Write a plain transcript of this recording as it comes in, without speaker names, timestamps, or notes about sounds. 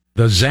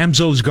The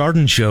Zamzows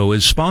Garden Show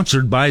is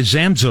sponsored by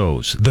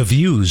Zamzows. The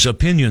views,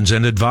 opinions,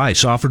 and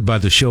advice offered by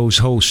the show's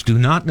hosts do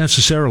not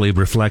necessarily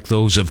reflect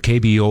those of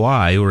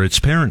KBOI or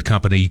its parent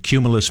company,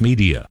 Cumulus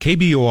Media.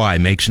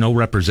 KBOI makes no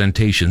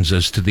representations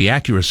as to the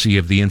accuracy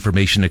of the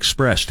information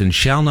expressed and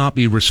shall not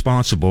be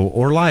responsible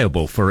or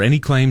liable for any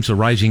claims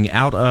arising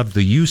out of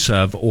the use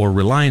of or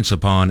reliance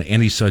upon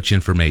any such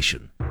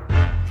information.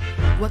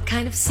 What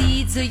kind of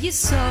seeds are you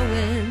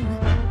sowing?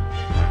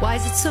 Why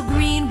is it so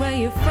green where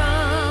you're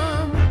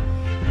from?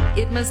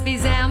 It must be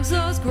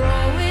Zamzows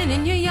growing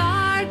in your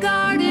yard,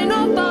 garden,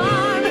 or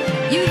barn.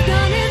 You've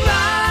done it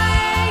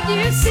right,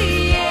 you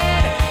see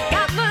it.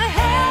 Got the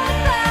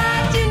help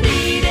that you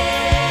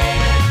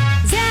needed.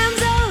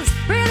 Zamzows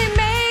really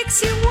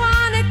makes you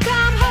wanna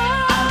come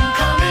home. I'm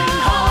coming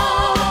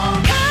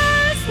home,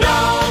 'cause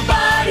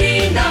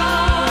nobody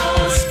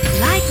knows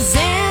like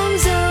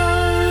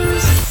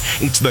Zamzows.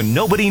 It's the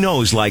Nobody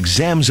Knows Like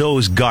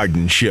Zamzows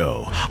Garden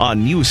Show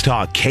on News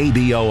Talk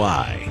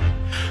KBOI.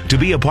 To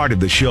be a part of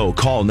the show,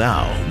 call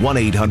now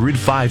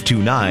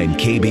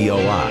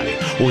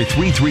 1-800-529-KBOI or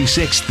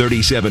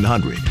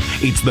 336-3700.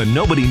 It's the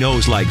Nobody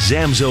Knows Like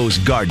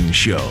Zamzows Garden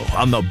Show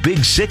on the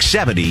Big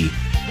 670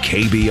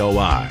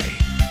 KBOI.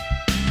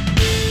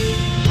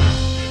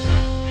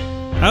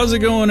 How's it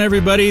going,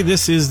 everybody?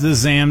 This is the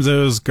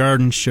Zamzows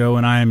Garden Show,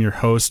 and I am your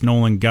host,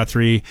 Nolan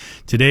Guthrie.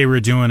 Today we're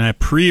doing a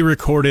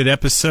pre-recorded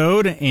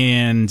episode,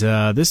 and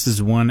this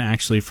is one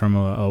actually from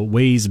a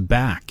ways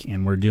back,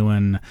 and we're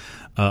doing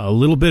a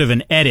little bit of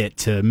an edit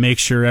to make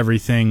sure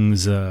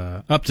everything's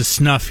up to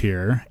snuff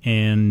here.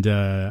 And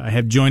I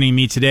have joining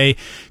me today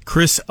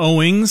Chris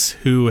Owings,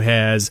 who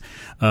has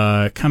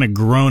kind of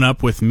grown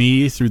up with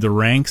me through the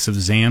ranks of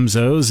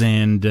Zamzows,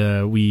 and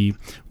we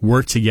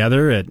worked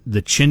together at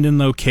the Chinden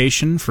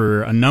location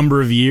for a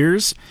number of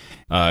years.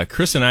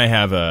 Chris and I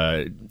have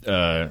a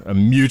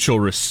mutual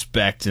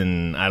respect,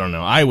 and I don't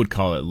know, I would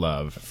call it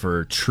love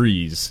for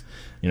trees.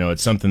 You know,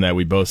 it's something that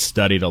we both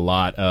studied a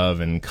lot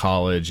of in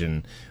college,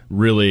 and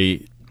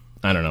really,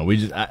 I don't know.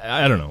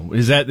 I don't know.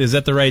 Is that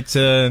the right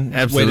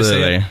way to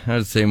say it? I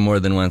would say more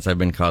than once I've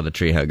been called a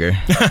tree hugger.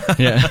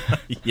 Yeah,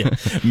 yeah,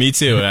 me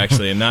too,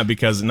 actually, and not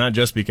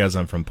just because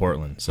I'm from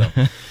Portland. So,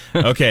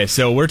 okay,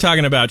 so we're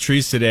talking about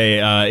trees today.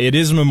 It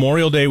is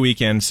Memorial Day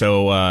weekend,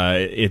 so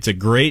it's a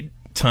great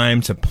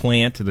time to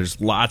plant. There's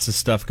lots of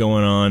stuff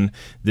going on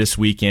this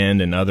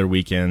weekend and other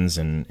weekends,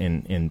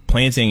 and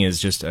planting is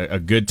just a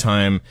good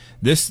time.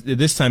 This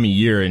time of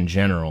year in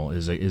general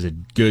is a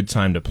good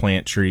time to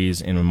plant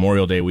trees. And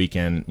Memorial Day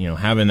weekend, you know,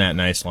 having that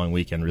nice long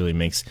weekend really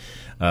makes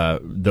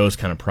those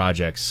kind of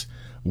projects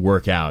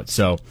work out.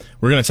 So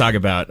we're going to talk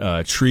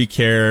about tree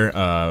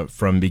care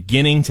from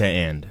beginning to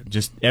end,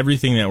 just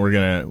everything that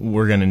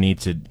we're gonna need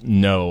to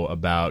know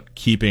about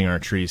keeping our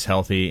trees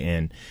healthy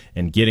and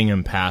getting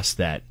them past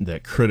that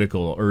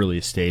critical early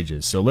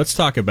stages. So let's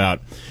talk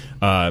about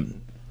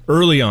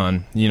early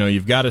on. You know,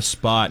 you've got a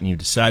spot and you've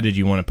decided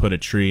you want to put a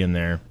tree in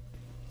there.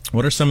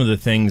 What are some of the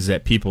things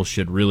that people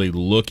should really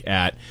look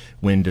at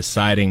when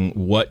deciding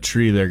what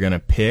tree they're going to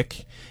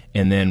pick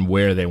and then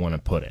where they want to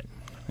put it?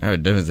 I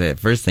would definitely say the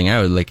first thing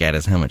I would look at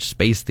is how much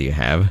space do you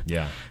have.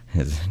 Yeah.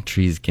 Because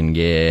trees can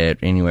get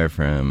anywhere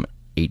from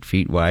 8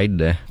 feet wide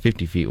to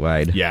 50 feet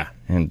wide. Yeah.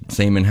 And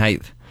same in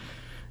height.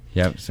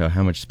 Yep, so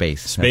how much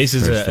space? Space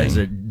is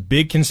a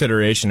big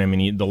consideration. I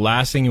mean, the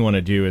last thing you want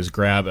to do is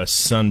grab a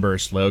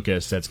sunburst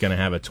locust that's going to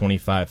have a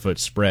 25-foot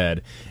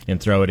spread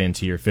and throw it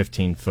into your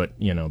 15-foot,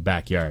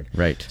 backyard.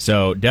 Right.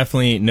 So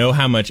definitely know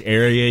how much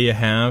area you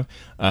have.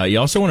 You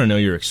also want to know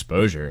your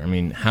exposure. I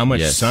mean, how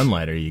much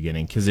sunlight are you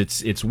getting? Because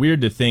it's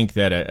weird to think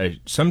that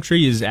some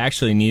trees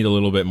actually need a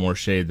little bit more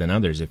shade than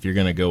others. If you're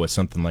going to go with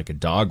something like a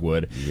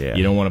dogwood,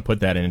 you don't want to put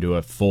that into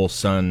a full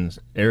sun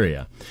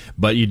area.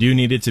 But you do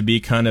need it to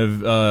be kind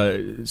of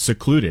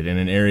secluded in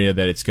an area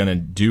that it's going to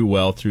do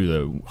well through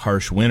the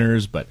harsh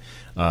winters, but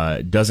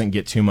doesn't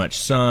get too much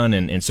sun.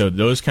 And so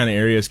those kind of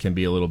areas can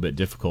be a little bit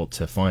difficult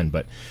to find.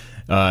 But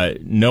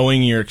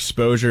knowing your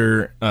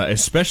exposure,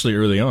 especially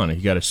early on, if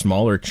you got a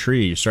smaller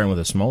tree, you're starting with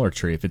a smaller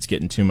tree. If it's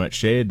getting too much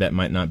shade, that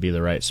might not be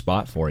the right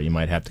spot for it. You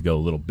might have to go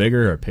a little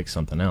bigger or pick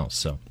something else.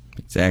 So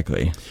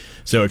exactly.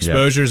 So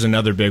exposure is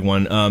another big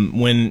one.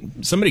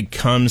 When somebody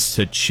comes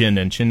to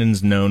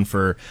Chinden's known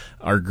for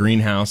our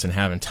greenhouse and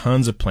having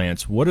tons of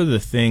plants. What are the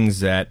things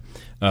that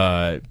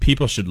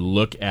people should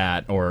look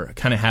at or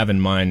kind of have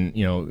in mind?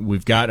 You know,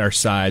 we've got our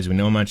size, we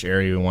know how much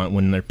area we want.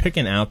 When they're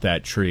picking out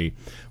that tree,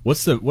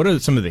 what are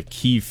some of the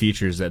key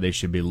features that they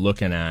should be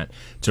looking at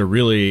to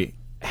really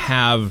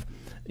have,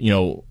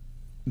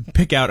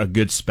 pick out a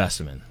good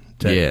specimen?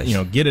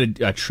 To get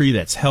a tree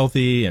that's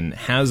healthy and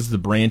has the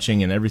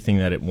branching and everything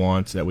that it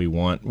wants, that we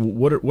want.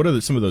 What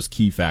are some of those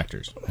key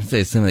factors? I'd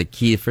say some of the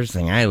key, first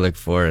thing I look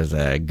for is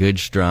a good,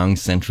 strong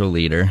central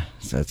leader.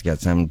 So it's got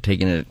some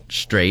taking it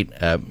straight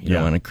up. You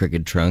don't want a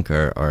crooked trunk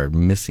or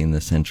missing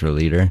the central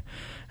leader.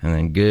 and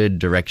then good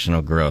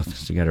directional growth.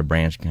 So you got a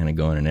branch kind of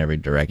going in every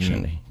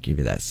direction to give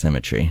you that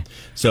symmetry.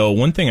 So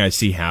one thing I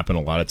see happen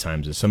a lot of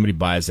times is somebody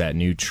buys that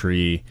new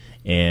tree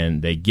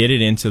and they get it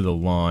into the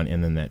lawn,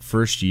 and then that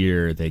first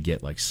year they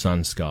get like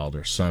sun scald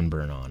or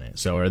sunburn on it.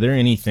 So are there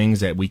any things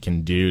that we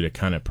can do to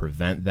kind of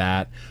prevent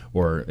that,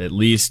 or at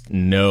least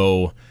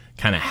know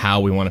kind of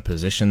how we want to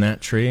position that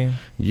tree?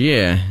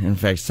 Yeah, in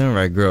fact, some of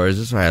our growers,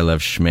 this is why I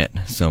love Schmidt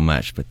so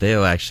much, but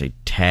they'll actually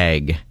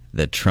tag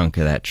the trunk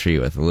of that tree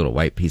with a little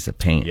white piece of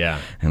paint. Yeah.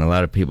 And a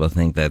lot of people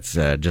think that's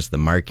just the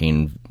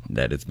marking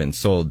that it's been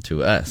sold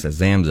to us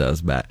as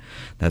Zamzows, but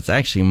that's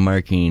actually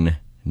marking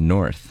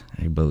north,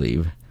 I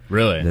believe.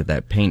 Really?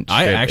 That paint strip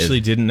I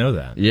actually didn't know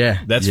that. Yeah.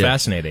 That's yeah.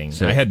 fascinating.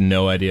 So, I had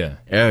no idea.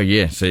 Oh,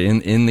 yeah. So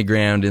in the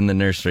ground, in the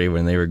nursery,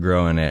 when they were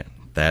growing it,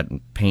 that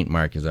paint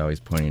mark is always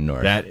pointing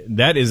north.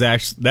 That is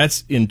actually,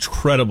 that's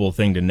incredible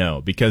thing to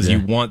know, because Yeah.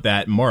 you want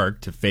that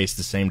mark to face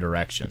the same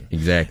direction.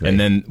 Exactly. And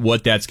then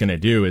what that's going to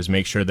do is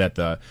make sure that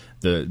the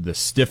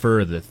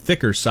stiffer, the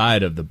thicker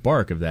side of the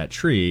bark of that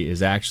tree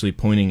is actually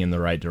pointing in the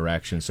right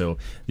direction, so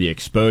the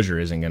exposure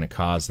isn't going to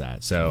cause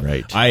that. So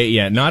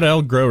Right. Not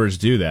all growers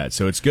do that.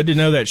 So it's good to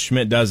know that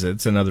Schmidt does it.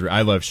 It's another,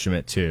 I love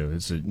Schmidt too.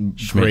 It's a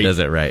Schmidt great, does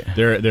it right.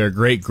 They're a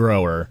great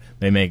grower.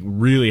 They make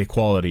really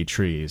quality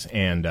trees,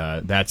 and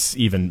that's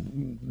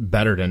even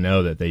better to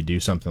know that they do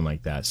something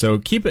like that. So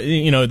keep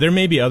it. There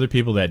may be other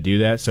people that do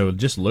that. So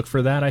just look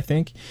for that. I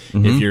think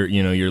if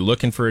you're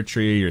looking for a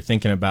tree, you're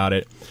thinking about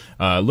it.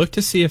 Look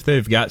to see if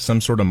they've got some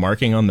sort of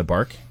marking on the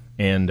bark,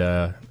 and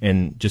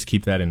just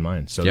keep that in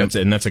mind. So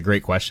that's a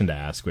great question to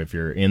ask if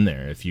you're in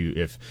there,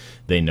 if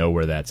they know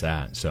where that's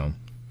at. So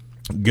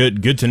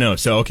good to know.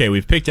 So okay,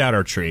 we've picked out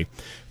our tree.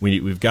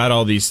 We've got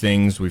all these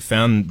things. We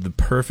found the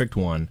perfect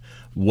one.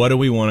 What do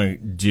we want to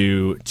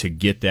do to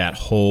get that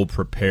hole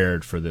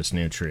prepared for this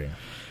new tree?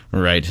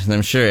 Right.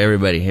 I'm sure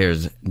everybody here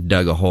has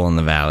dug a hole in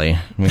the valley.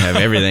 We have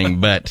everything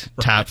but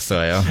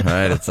topsoil,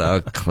 right? It's all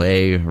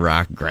clay,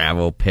 rock,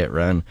 gravel, pit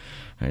run.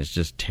 It's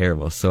just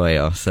terrible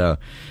soil. So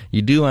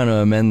you do want to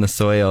amend the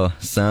soil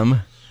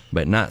some,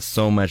 but not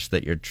so much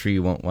that your tree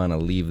won't want to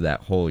leave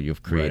that hole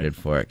you've created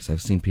for it, because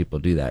I've seen people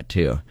do that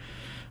too.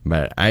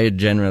 But I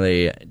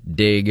generally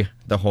dig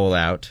the hole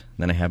out,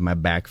 then I have my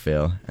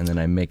backfill, and then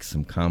I mix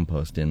some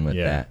compost in with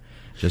that.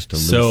 Just to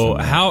so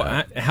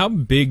loosen how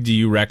big do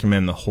you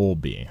recommend the hole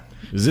be?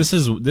 This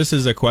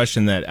is a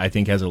question that I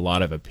think has a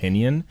lot of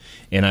opinion,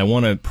 and I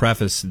want to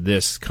preface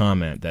this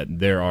comment that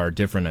there are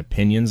different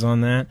opinions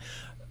on that.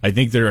 I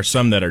think there are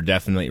some that are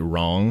definitely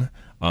wrong,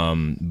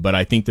 but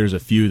I think there's a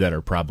few that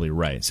are probably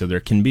right. So there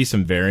can be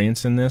some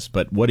variance in this,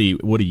 but what do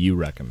you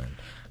recommend?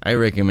 I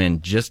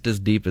recommend just as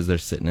deep as they're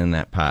sitting in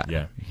that pot.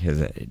 Yeah.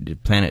 Because you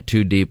plant it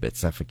too deep, it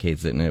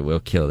suffocates it and it will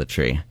kill the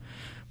tree.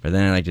 But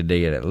then I like to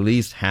dig it at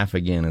least half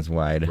again as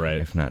wide,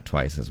 if not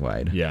twice as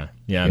wide. Yeah,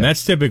 and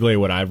that's typically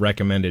what I've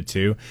recommended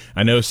too.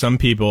 I know some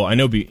people,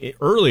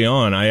 early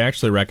on, I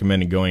actually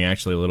recommended going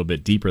actually a little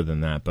bit deeper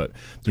than that, but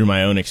through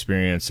my own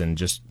experience and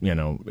just,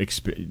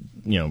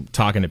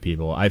 talking to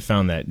people, I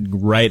found that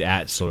right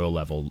at soil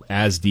level,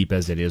 as deep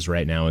as it is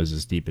right now, is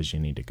as deep as you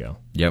need to go.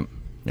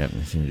 Yep,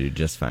 they seem to do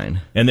just fine.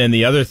 And then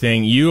the other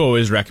thing, you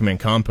always recommend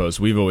compost.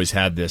 We've always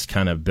had this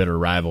kind of bitter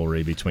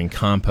rivalry between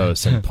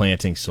compost and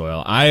planting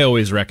soil. I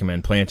always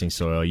recommend planting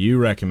soil. You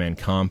recommend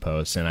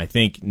compost, and I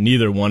think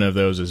neither one of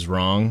those is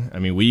wrong. I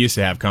mean, we used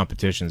to have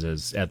competitions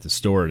at the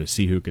store to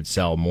see who could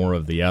sell more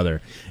of the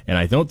other, and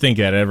I don't think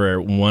that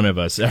ever one of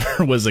us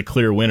ever was a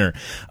clear winner.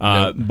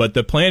 But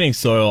the planting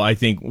soil, I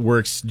think,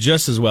 works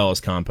just as well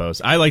as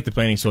compost. I like the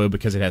planting soil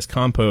because it has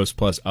compost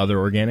plus other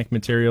organic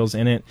materials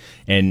in it,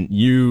 and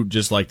you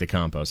just like the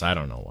compost. I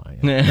don't know why.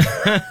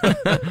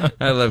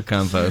 I love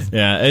compost.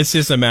 Yeah, it's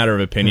just a matter of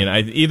opinion.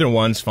 Either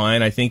one's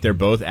fine. I think they're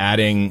both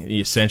adding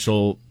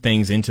essential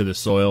things into the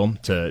soil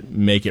to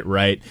make it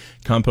right.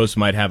 Compost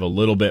might have a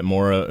little bit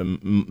more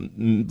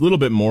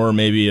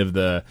maybe of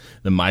the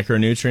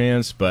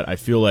micronutrients, but I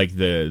feel like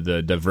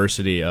the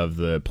diversity of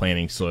the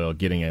planting soil,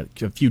 getting a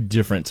few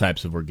different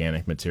types of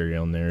organic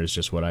material in there, is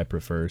just what I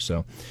prefer.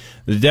 So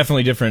there's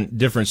definitely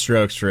different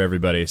strokes for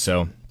everybody.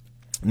 So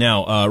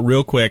now,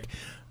 real quick.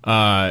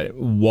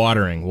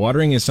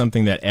 Watering is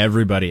something that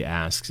everybody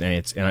asks,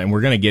 and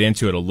we're going to get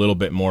into it a little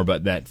bit more,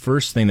 but that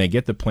first thing, they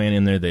get the plant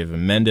in there, they've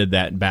amended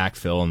that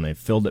backfill and they've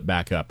filled it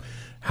back up.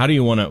 What do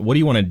you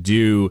want to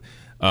do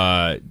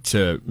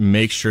to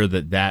make sure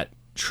that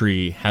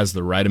tree has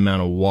the right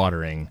amount of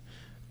watering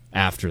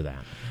after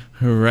that?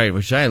 Right,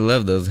 which I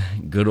love those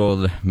good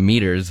old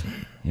meters.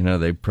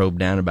 They probe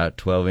down about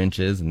 12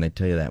 inches and they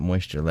tell you that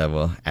moisture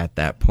level at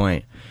that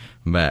point.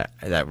 But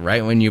that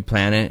right when you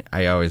plant it,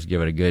 I always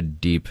give it a good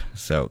deep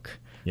soak.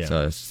 Yeah.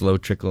 So a slow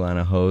trickle on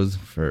a hose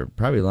for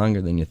probably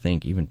longer than you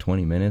think, even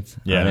 20 minutes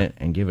on it,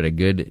 and give it a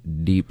good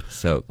deep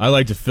soak. I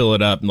like to fill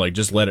it up and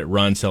just let it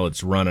run till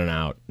it's running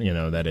out,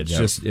 that it's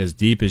just as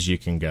deep as you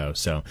can go.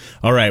 So,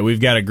 all right, we've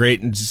got a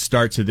great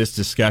start to this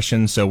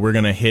discussion, so we're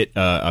going to hit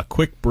a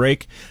quick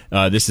break.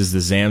 This is the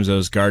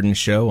Zamzows Garden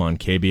Show on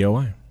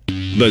KBOI.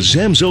 The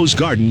Zamzows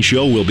Garden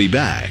Show will be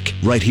back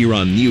right here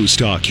on News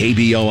Talk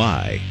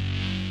KBOI.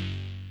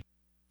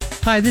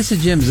 Hi, this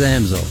is Jim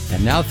Zamzo,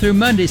 and now through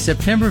Monday,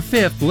 September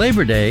 5th,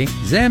 Labor Day,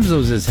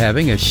 Zamzo's is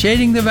having a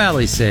Shading the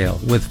Valley sale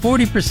with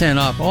 40%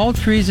 off all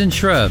trees and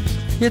shrubs.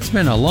 It's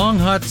been a long,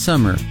 hot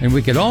summer, and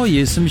we could all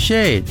use some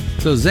shade.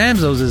 So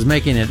Zamzo's is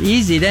making it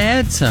easy to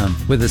add some,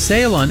 with a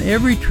sale on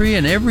every tree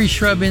and every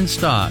shrub in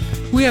stock.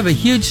 We have a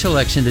huge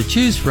selection to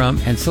choose from,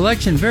 and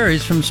selection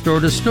varies from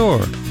store to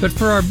store. But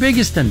for our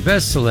biggest and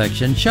best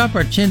selection, shop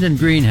our Chinden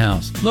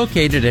Greenhouse,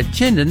 located at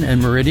Chinden and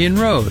Meridian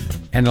Road.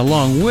 And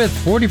along with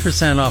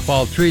 40% off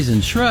all trees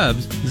and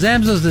shrubs,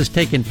 Zamzo's has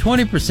taken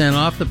 20%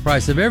 off the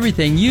price of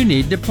everything you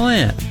need to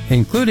plant,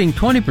 including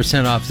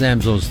 20% off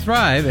Zamzo's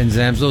Thrive and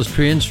Zamzo's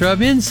Tree and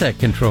Shrub Insect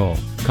Control,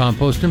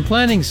 compost and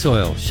planting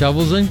soil,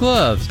 shovels and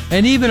gloves,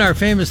 and even our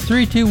famous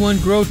 321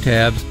 Grow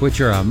Tabs, which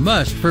are a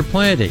must for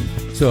planting.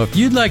 So if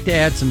you'd like to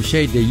add some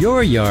shade to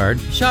your yard,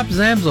 shop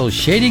Zamzo's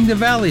Shading the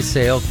Valley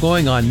sale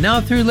going on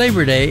now through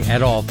Labor Day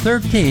at all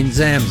 13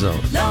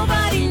 Zamzo's.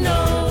 Nobody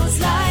knows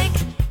like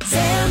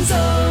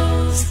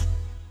Zamzo's.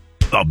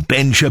 The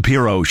Ben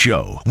Shapiro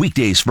Show,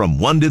 weekdays from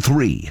 1 to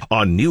 3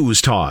 on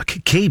News Talk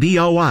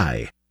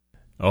KBOI.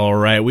 All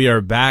right, we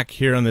are back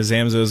here on the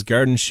Zamzo's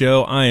Garden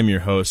Show. I am your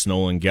host,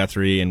 Nolan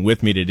Guthrie, and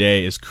with me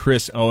today is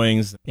Chris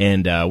Owings,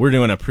 and we're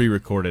doing a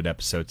pre-recorded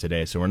episode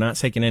today, so we're not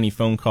taking any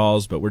phone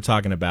calls, but we're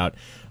talking about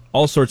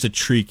all sorts of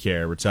tree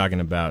care. We're talking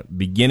about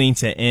beginning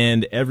to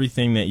end,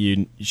 everything that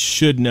you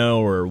should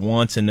know or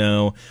want to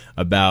know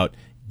about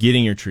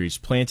getting your trees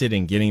planted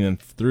and getting them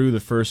through the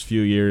first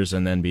few years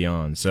and then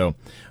beyond. So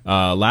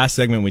last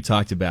segment we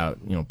talked about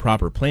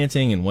proper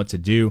planting and what to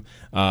do.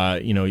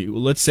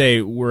 Let's say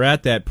we're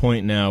at that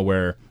point now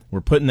where we're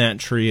putting that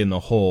tree in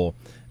the hole,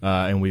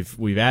 and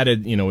we've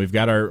added, we've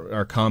got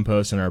our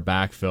compost and our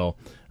backfill.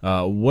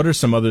 What are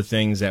some other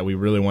things that we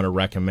really want to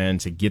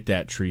recommend to get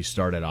that tree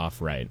started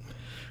off right?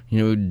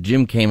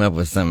 Jim came up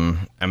with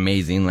some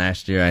amazing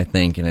last year, I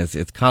think, and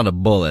it's called a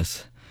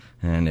bolus.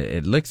 And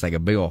it looks like a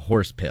big old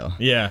horse pill.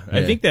 Yeah,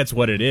 I think that's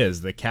what it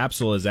is. The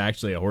capsule is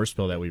actually a horse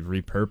pill that we've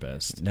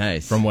repurposed.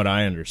 Nice. From what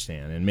I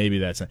understand. And maybe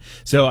that's...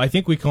 So I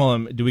think we call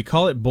them... Do we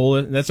call it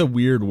bolus? That's a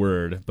weird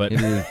word, but...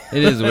 It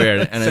is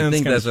weird. And I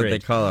think that's strange. what they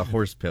call a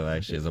horse pill,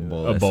 actually, is a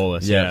bolus. A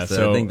bolus, yeah.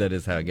 So I think that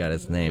is how it got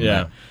its name.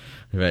 Yeah.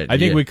 But I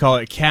think we call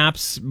it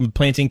caps.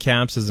 Planting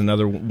caps is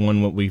another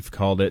one what we've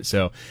called it.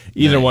 So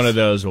either one of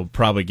those will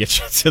probably get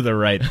you to the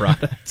right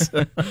product.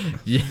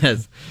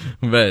 Yes,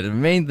 but the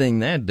main thing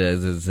that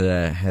does is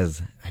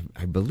has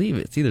I believe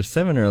it's either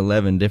 7 or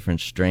 11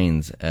 different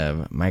strains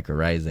of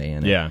mycorrhizae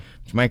in it. Yeah.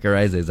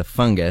 Mycorrhizae is a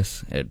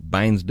fungus. It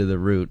binds to the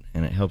root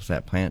and it helps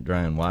that plant draw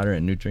in water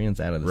and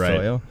nutrients out of the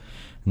soil.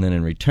 And then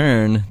in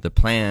return, the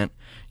plant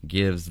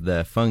gives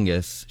the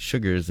fungus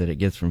sugars that it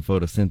gets from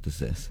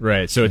photosynthesis.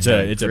 Right. So it's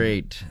a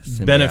great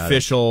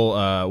beneficial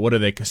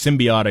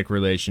symbiotic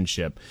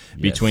relationship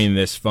between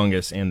this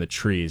fungus and the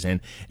trees.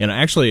 And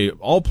actually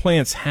all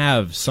plants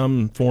have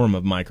some form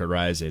of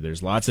mycorrhizae.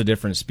 There's lots of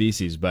different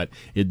species, but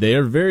they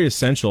are very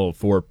essential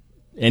for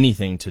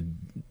anything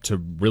to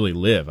really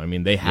live. I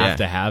mean, they have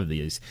to have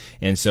these.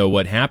 And so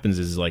what happens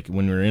is, like,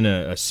 when we're in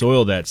a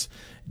soil that's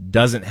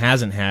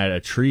hasn't had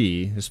a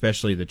tree,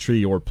 especially the tree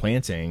you're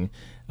planting,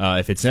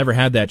 if it's never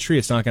had that tree,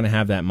 it's not going to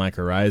have that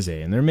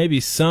mycorrhizae. And there may be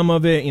some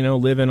of it,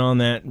 living on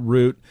that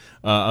root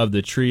of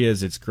the tree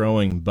as it's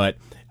growing, but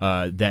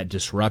that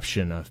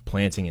disruption of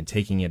planting and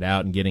taking it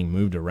out and getting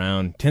moved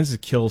around tends to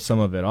kill some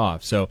of it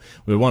off. So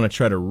we want to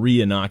try to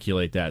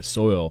re-inoculate that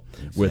soil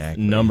with a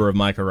number of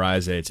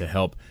mycorrhizae to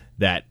help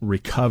that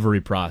recovery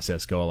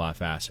process go a lot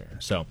faster.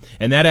 So,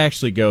 and that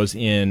actually goes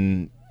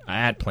in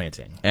at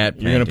planting. You're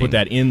going to put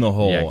that in the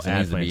hole it at needs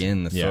planting. to be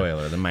in the soil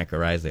or the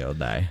mycorrhizae will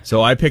die.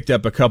 So I picked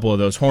up a couple of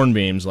those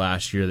hornbeams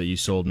last year that you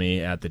sold me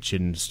at the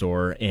Chinden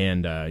store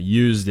and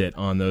used it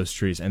on those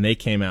trees, and they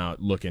came out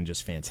looking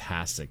just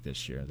fantastic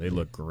this year. They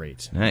look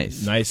great.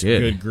 Nice,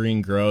 good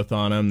green growth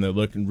on them. They're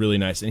looking really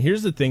nice. And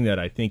here's the thing that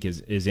I think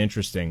is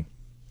interesting.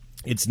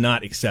 It's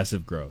not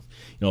excessive growth.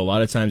 A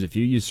lot of times if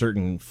you use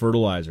certain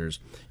fertilizers,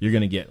 you're going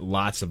to get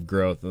lots of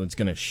growth and it's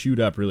going to shoot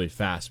up really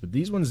fast. But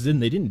these ones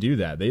didn't do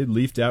that. They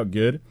leafed out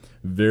good,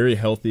 very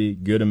healthy,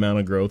 good amount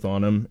of growth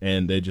on them,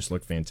 and they just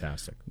look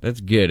fantastic.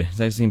 That's good.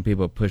 I've seen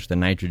people push the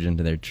nitrogen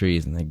to their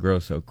trees and they grow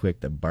so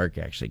quick the bark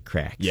actually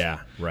cracks.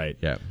 Yeah, right.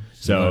 Yeah.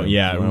 So, you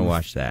want to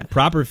watch that.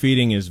 Proper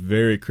feeding is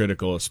very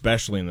critical,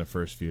 especially in the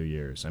first few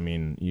years. I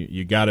mean,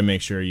 you got to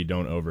make sure you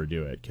don't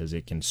overdo it because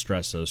it can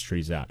stress those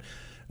trees out.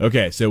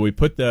 Okay, so we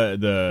put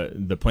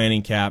the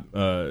planting cap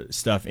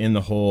stuff in the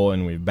hole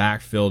and we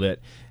backfilled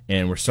it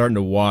and we're starting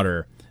to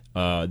water.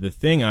 The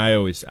thing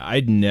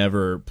I'd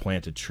never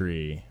plant a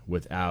tree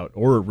without,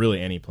 or really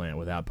any plant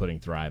without putting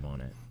Thrive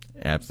on it.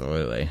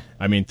 Absolutely.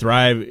 I mean,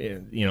 Thrive,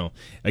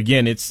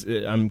 again,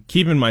 I'm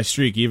keeping my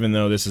streak even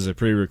though this is a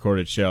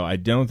pre-recorded show. I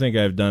don't think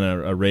I've done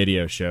a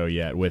radio show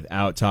yet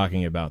without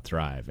talking about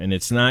Thrive. And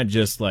it's not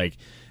just like,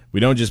 we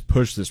don't just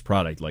push this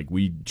product. Like,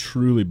 we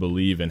truly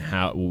believe in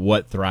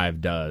what Thrive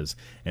does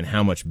and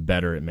how much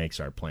better it makes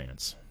our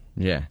plants.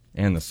 Yeah,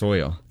 and the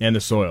soil. And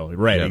the soil,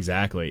 right, Yep.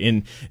 exactly.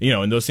 And,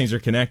 and those things are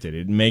connected.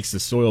 It makes the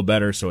soil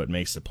better, so it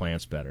makes the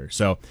plants better.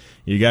 So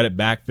you got it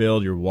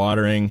backfilled, you're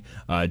watering.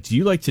 Do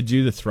you like to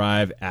do the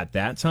Thrive at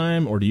that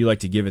time, or do you like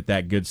to give it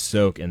that good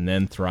soak and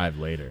then Thrive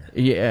later?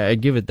 Yeah, I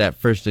give it that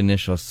first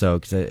initial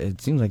soak. 'Cause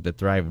it seems like the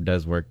Thrive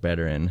does work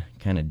better in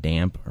kind of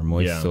damp or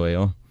moist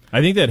soil. I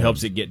think that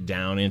helps it get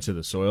down into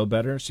the soil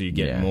better, so you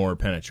get Yeah. more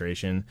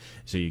penetration,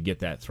 so you get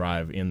that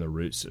Thrive in the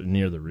roots,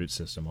 near the root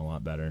system a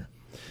lot better.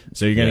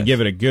 So you're going to Yes.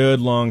 give it a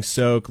good long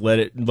soak, let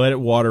it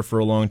water for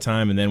a long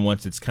time, and then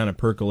once it's kind of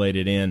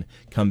percolated in,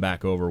 come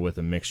back over with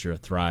a mixture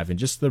of Thrive, and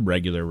just the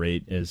regular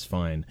rate is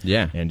fine.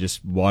 Yeah. And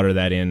just water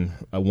that in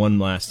one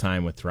last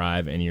time with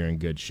Thrive, and you're in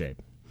good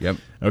shape. Yep.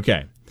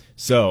 Okay,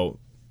 so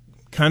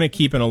kind of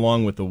keeping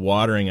along with the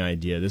watering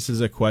idea, this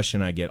is a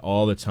question I get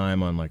all the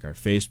time on like our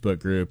Facebook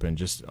group and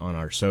just on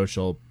our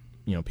social.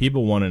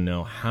 People want to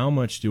know, how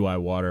much do I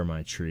water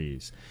my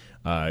trees?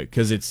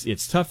 Because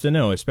it's tough to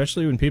know,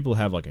 especially when people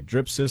have like a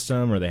drip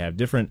system or they have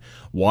different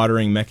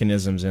watering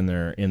mechanisms in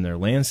their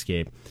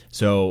landscape.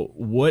 So,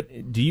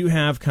 what do you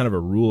have kind of a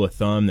rule of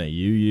thumb that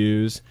you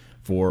use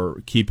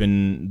for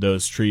keeping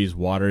those trees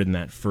watered in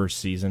that first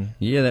season?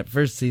 Yeah, that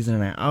first season,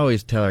 and I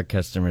always tell our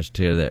customers,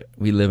 too, that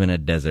we live in a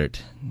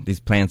desert. These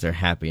plants are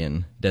happy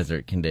in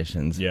desert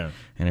conditions. Yeah.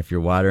 And if you're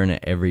watering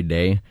it every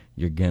day,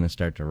 you're going to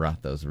start to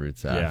rot those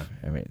roots off. Yeah.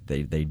 I mean,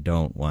 they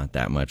don't want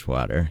that much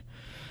water.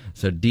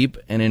 So deep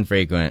and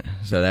infrequent.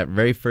 So that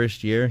very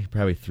first year,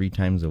 probably 3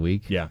 times a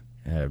week. Yeah.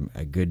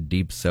 A good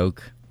deep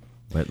soak,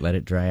 but let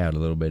it dry out a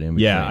little bit in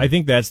between. Yeah, I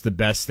think that's the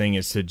best thing,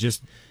 is to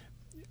just,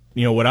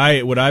 what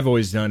I've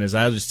always done is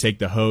I'll just take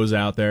the hose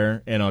out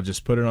there and I'll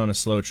just put it on a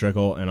slow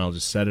trickle and I'll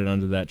just set it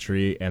under that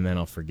tree and then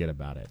I'll forget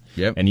about it.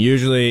 Yep. And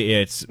usually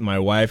it's my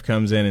wife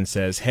comes in and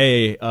says,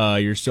 "Hey,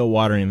 you're still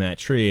watering that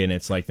tree," and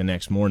it's like the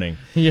next morning.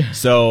 Yeah.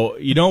 So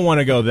you don't want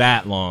to go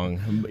that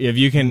long. If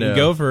you can No.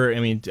 go for,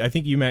 I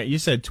think you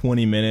said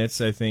 20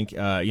 minutes. I think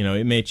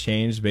it may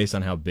change based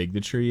on how big the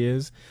tree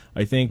is,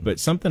 I think, but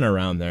something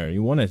around there.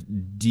 You want to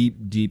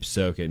deep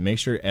soak it. Make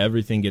sure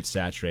everything gets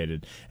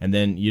saturated, and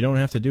then you don't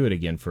have to do it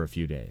again for a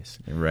few days.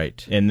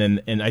 Right.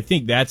 And I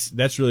think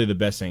that's really the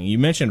best thing. You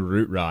mentioned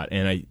root rot,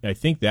 and I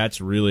think that's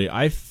really,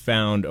 I've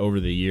found over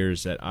the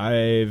years that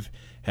I've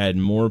had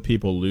more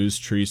people lose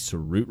trees to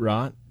root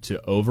rot, to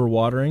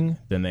overwatering,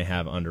 than they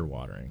have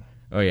underwatering.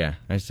 Oh, yeah.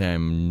 I say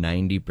I'm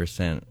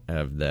 90%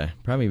 of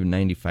probably even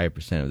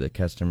 95% of the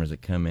customers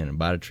that come in and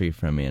bought a tree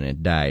from me and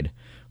it died.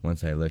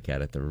 Once I look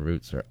at it, the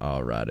roots are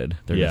all rotted.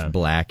 They're Yeah. just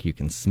black. You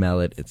can smell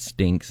it. It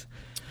stinks.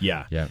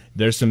 Yeah. Yeah.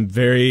 There's some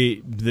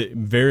very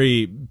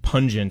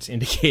pungent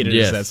indicators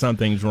Yes. that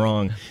something's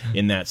wrong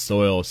in that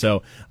soil.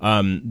 So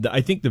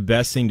I think the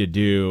best thing to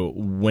do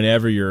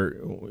whenever you're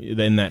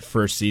in that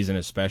first season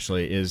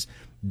especially is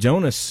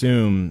don't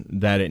assume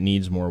that it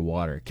needs more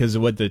water. Because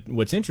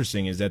what's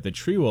interesting is that the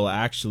tree will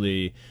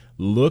actually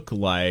look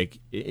like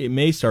it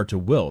may start to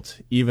wilt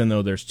even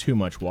though there's too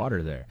much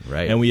water there.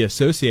 Right. And we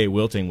associate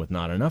wilting with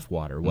not enough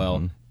water.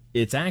 Well,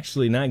 it's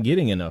actually not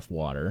getting enough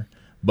water,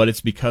 but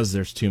it's because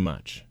there's too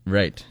much.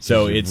 Right.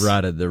 So You've it's-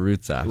 rotted the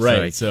roots off.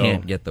 Right, So so- it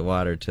can't get the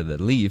water to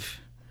the leaf,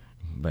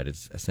 but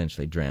it's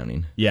essentially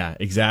drowning. Yeah,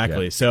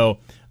 exactly. Yeah. So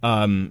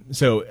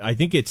I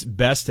think it's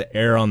best to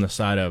err on the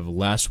side of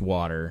less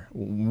water,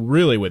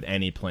 really, with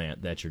any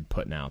plant that you're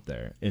putting out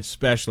there,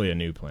 especially a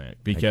new plant,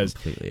 because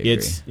completely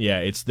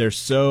agree. they're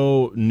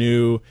so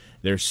new,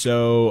 they're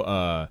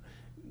so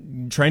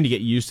trying to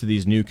get used to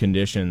these new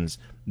conditions.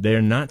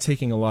 They're not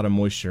taking a lot of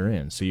moisture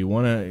in, so you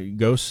want to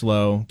go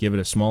slow, give it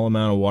a small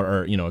amount of water,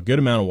 or a good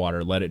amount of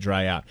water, let it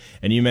dry out.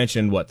 And you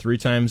mentioned 3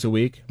 times a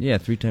week? Yeah,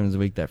 3 times a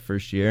week that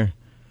first year.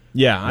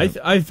 Yeah,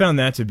 I found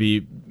that to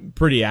be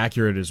pretty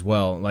accurate as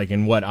well. Like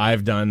in what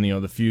I've done,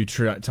 the few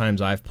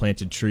times I've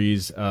planted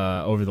trees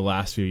over the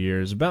last few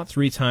years, about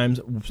 3 times.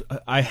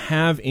 I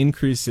have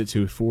increased it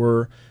to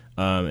 4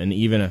 and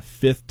even a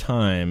 5th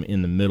time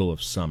in the middle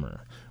of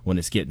summer when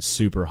it's getting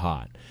super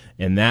hot.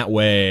 And that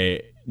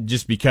way,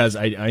 just because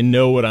I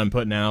know what I'm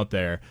putting out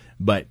there,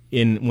 but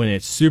when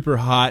it's super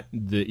hot,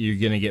 you're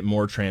going to get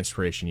more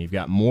transpiration. You've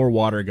got more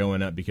water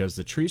going up because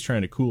the tree's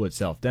trying to cool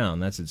itself down.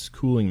 That's its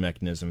cooling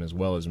mechanism as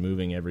well as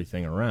moving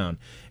everything around.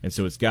 And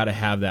so it's got to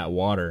have that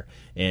water.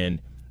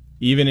 And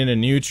even in a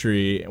new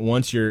tree,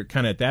 once you're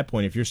kind of at that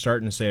point, if you're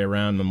starting to say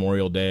around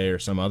Memorial Day or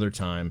some other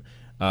time,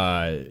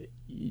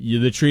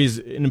 the tree's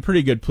in a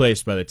pretty good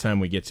place by the time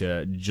we get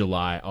to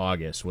July,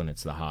 August when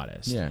it's the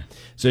hottest. Yeah.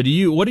 So how do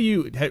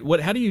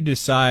you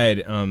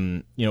decide?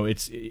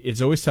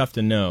 It's always tough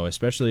to know,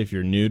 especially if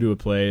you're new to a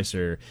place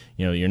or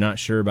you're not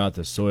sure about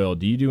the soil.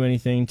 Do you do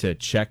anything to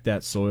check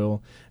that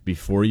soil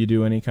before you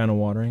do any kind of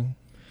watering?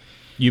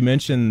 You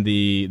mentioned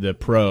the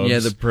probes. Yeah,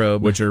 the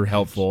probe. which are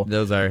helpful.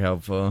 Those are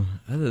helpful.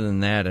 Other than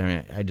that,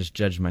 I just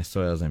judge my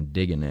soil as I'm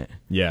digging it.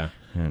 Yeah.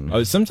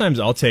 And- Sometimes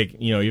I'll take,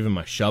 even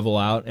my shovel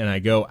out and I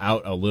go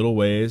out a little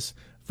ways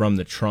from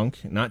the trunk,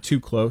 not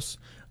too close,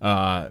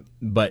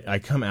 But I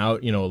come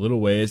out, a little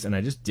ways, and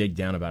I just dig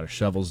down about a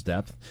shovel's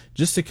depth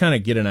just to kind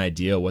of get an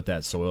idea of what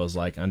that soil is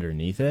like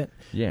underneath it.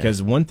 Yeah.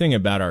 Because one thing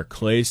about our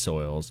clay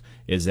soils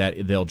is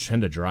that they'll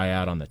tend to dry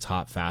out on the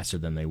top faster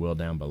than they will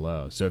down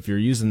below. So if you're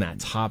using that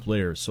top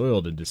layer of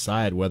soil to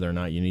decide whether or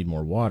not you need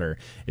more water,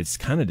 it's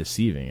kind of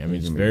deceiving. I mean,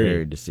 it's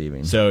very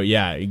deceiving. So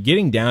yeah,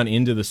 getting down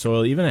into the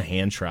soil, even a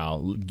hand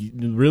trowel,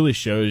 really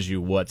shows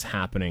you what's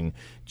happening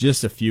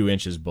just a few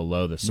inches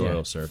below the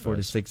soil surface. 4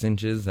 to 6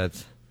 inches.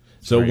 That's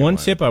so very one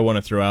wide. tip I want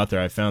to throw out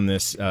there, I found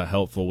this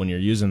helpful when you're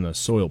using the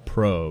soil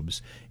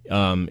probes.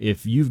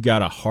 If you've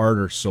got a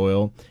harder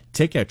soil,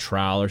 take a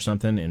trowel or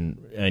something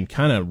and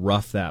kind of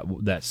rough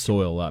that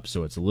soil up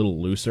so it's a little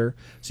looser,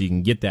 so you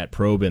can get that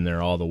probe in there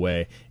all the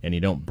way and you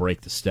don't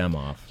break the stem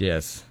off.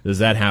 Yes. Because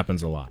that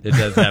happens a lot. It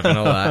does happen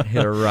a lot.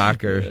 Hit a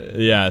rock or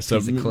Yeah, so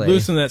piece of clay.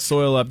 loosen that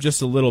soil up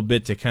just a little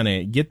bit to kind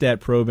of get that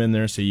probe in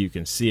there so you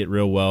can see it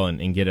real well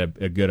and get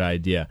a good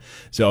idea.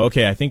 So,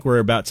 okay, I think we're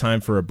about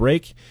time for a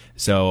break.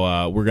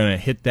 So we're going to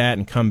hit that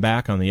and come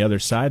back on the other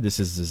side.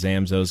 This is the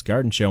Zamzows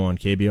Garden Show on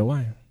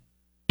KBOI.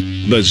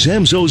 The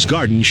Zamzows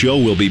Garden Show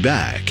will be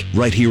back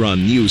right here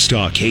on News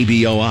Talk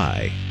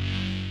KBOI.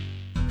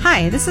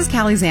 Hi, this is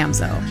Callie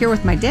Zamzo, here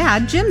with my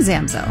dad, Jim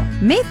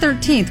Zamzo. May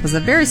 13th was a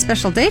very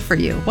special day for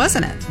you,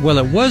 wasn't it? Well,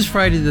 it was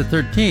Friday the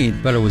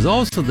 13th, but it was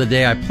also the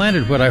day I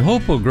planted what I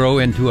hope will grow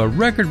into a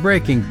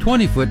record-breaking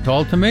 20-foot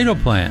tall tomato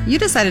plant. You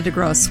decided to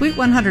grow a Sweet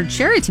 100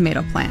 cherry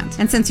tomato plant,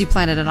 and since you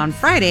planted it on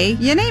Friday,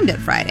 you named it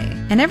Friday.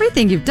 And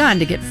everything you've done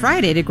to get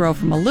Friday to grow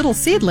from a little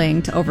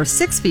seedling to over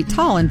 6 feet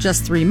tall in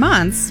just 3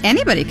 months,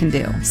 anybody can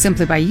do,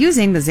 simply by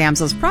using the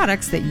Zamzows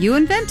products that you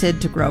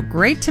invented to grow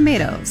great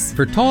tomatoes.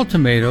 For tall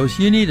tomatoes,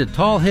 you need a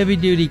tall,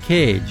 heavy-duty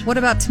cage. What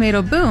about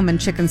Tomato Boom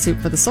and Chicken Soup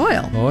for the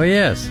soil? Oh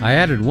yes, I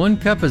added 1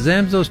 cup of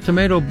Zamzows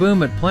Tomato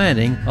Boom at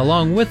planting,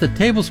 along with a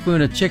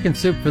tablespoon of chicken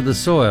soup for the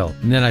soil.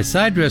 And then I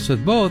side dress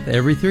with both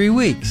every 3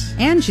 weeks.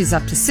 And she's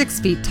up to 6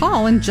 feet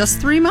tall in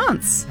just 3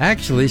 months.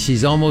 Actually,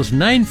 she's almost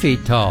 9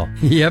 feet tall.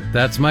 Yep,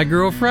 that's my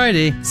girl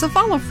Friday. So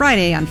follow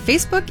Friday on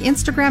Facebook,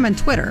 Instagram, and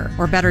Twitter,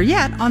 or better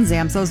yet, on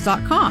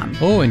Zamzows.com.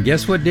 Oh, and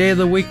guess what day of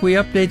the week we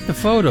update the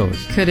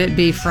photos? Could it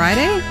be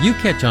Friday? You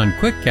catch on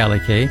quick, Callie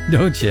K,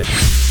 don't you?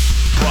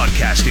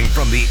 Broadcasting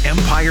from the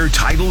Empire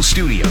Title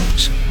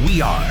Studios,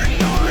 we are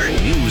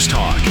News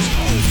Talk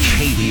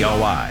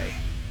KBOI.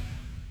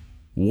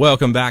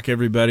 Welcome back,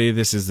 everybody.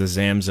 This is the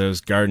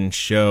Zamzows Garden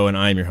Show, and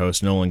I'm your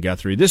host, Nolan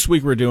Guthrie. This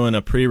week we're doing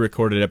a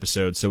pre-recorded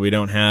episode, so we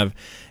don't have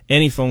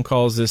any phone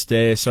calls this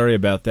day. Sorry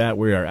about that.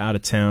 We are out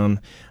of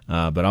town,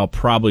 but I'll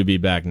probably be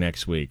back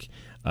next week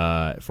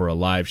for a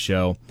live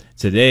show.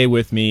 Today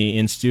with me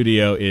in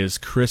studio is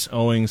Chris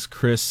Owings.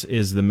 Chris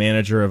is the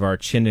manager of our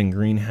Chinden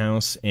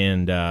greenhouse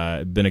and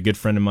been a good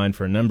friend of mine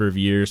for a number of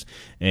years.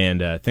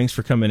 And thanks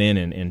for coming in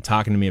and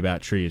talking to me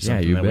about trees. Yeah,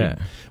 Something you that bet.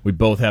 we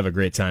both have a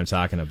great time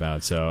talking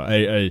about. So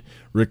I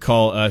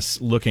recall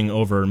us looking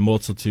over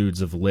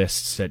multitudes of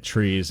lists at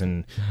trees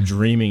and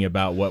dreaming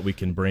about what we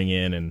can bring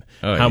in and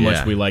how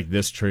much we like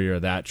this tree or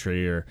that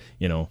tree, or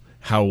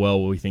how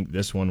well we think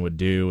this one would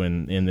do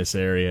in this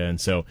area.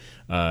 And so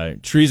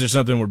trees are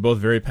something we're both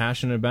very passionate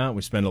about.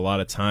 We spend a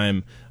lot of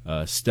time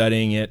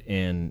studying it,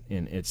 and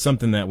it's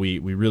something that we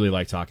really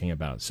like talking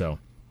about. So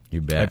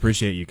You bet. I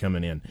appreciate you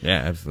coming in. Yeah,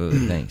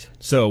 absolutely. Thanks.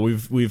 So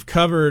we've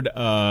covered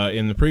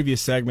in the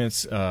previous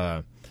segments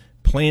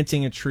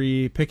planting a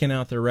tree, picking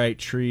out the right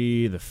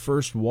tree, the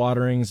first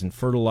waterings and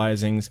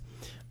fertilizings.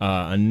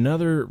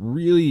 Another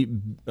really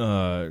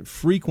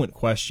frequent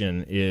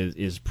question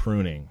is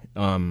pruning.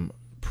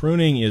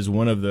 Pruning is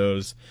one of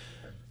those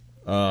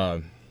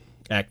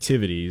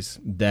activities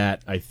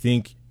that I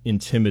think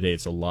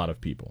intimidates a lot of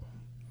people.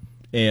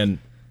 And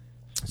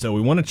so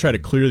we want to try to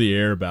clear the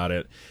air about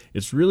it.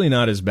 It's really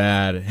not as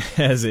bad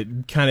as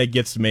it kind of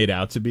gets made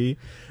out to be.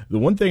 The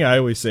one thing I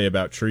always say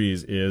about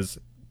trees is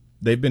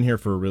they've been here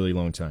for a really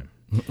long time.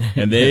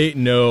 And they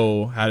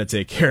know how to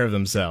take care of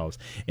themselves.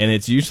 And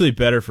it's usually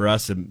better for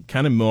us to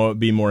kind of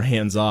be more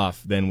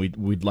hands-off than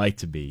we'd like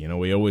to be.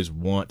 We always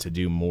want to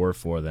do more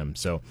for them.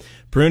 So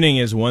pruning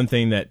is one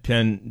thing that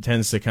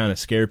tends to kind of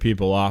scare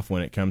people off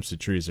when it comes to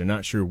trees. They're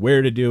not sure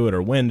where to do it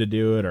or when to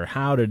do it or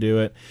how to do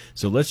it.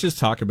 So let's just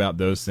talk about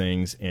those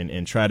things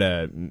and try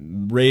to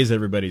raise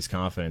everybody's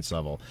confidence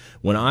level.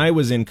 When I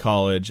was in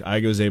college, I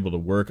was able to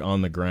work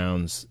on the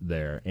grounds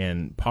there.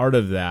 And part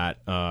of that,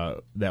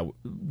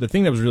 the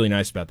thing that was really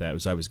nice about that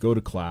was I would go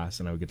to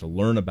class and I would get to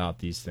learn about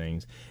these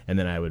things, and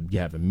then I would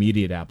have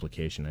immediate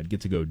application. I'd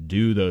get to go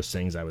do those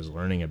things I was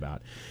learning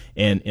about.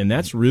 And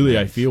that's really,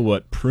 I feel,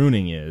 what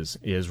pruning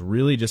is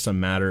really just a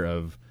matter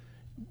of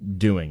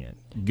doing it,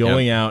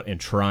 going out and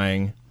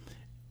trying.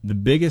 The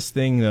biggest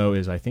thing, though,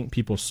 is I think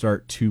people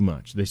start too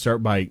much.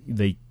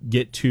 They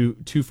get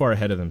too far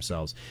ahead of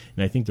themselves.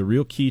 And I think the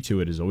real key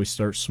to it is always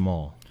start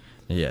small.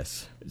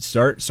 Yes.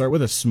 Start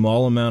with a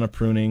small amount of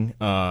pruning,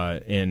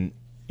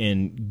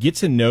 and get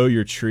to know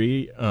your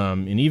tree,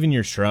 and even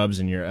your shrubs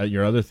and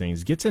your other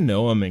things. Get to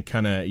know them,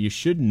 and you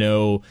should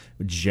know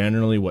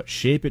generally what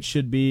shape it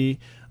should be,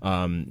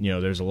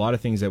 There's a lot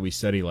of things that we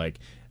study, like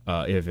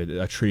if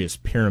a tree is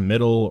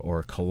pyramidal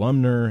or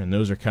columnar, and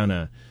those are kind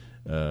of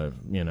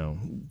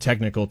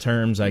technical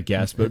terms, I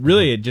guess, but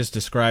really it just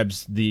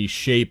describes the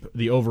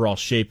overall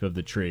shape of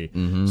the tree.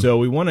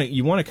 So you want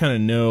to kind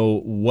of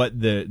know what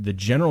the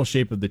general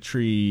shape of the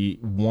tree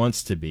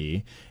wants to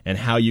be and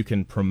how you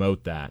can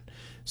promote that.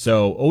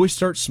 So always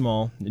start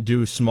small,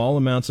 do small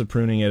amounts of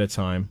pruning at a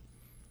time,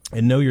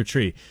 and know your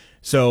tree.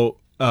 So,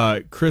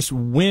 Chris,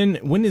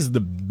 when is the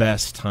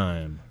best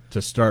time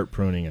to start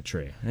pruning a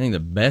tree? I think the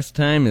best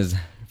time is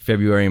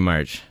February,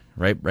 March,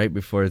 right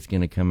before it's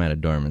going to come out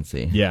of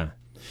dormancy. Yeah.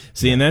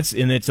 See, and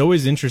it's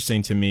always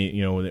interesting to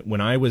me,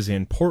 when I was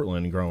in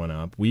Portland growing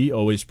up, we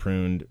always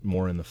pruned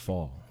more in the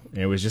fall.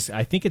 It was just,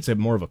 I think it's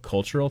more of a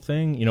cultural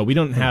thing. We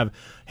don't have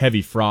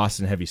heavy frosts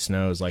and heavy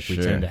snows like we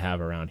tend to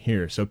have around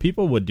here. So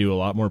people would do a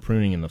lot more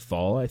pruning in the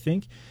fall, I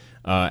think,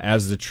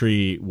 as the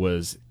tree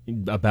was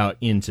about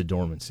into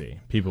dormancy.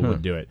 People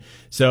would do it.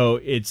 So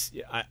it's,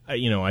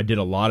 I did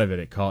a lot of it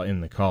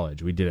in the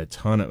college. We did a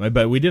ton of,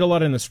 but we did a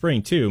lot in the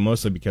spring too,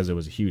 mostly because it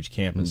was a huge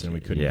campus and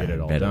we couldn't get it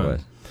all done.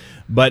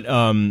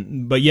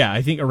 But yeah,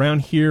 I think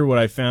around here what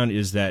I found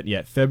is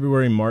that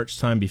February, March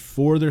time,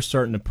 before they're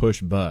starting to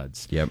push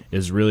buds,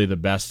 is really the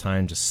best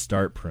time to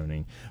start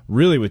pruning,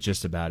 really with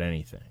just about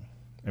anything.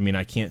 I mean,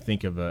 I can't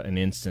think of an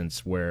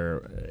instance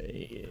where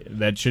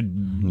that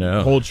should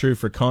hold true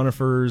for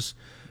conifers,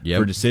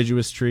 for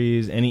deciduous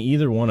trees,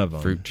 either one of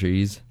them. Fruit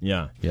trees.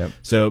 Yeah. Yep.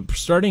 So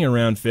starting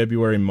around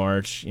February,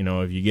 March,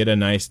 if you get a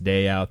nice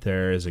day out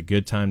there, is a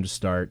good time to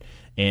start,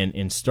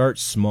 and start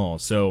small.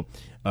 So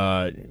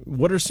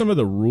what are some of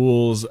the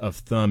rules of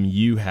thumb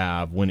you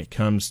have when it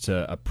comes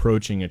to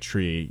approaching a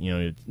tree?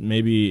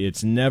 Maybe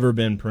it's never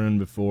been pruned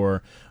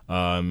before.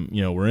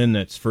 We're in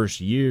its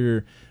first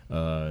year.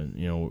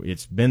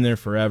 It's been there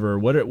forever.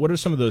 What are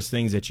some of those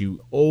things that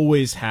you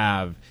always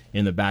have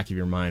in the back of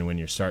your mind when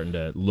you're starting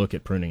to look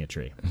at pruning a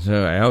tree?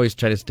 So I always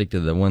try to stick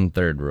to the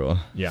 1/3 rule.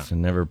 Yeah. So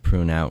never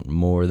prune out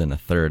more than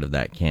 1/3 of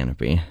that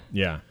canopy.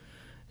 Yeah.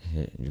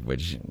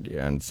 Which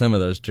on some of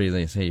those trees,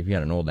 they say if you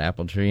got an old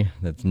apple tree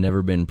that's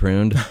never been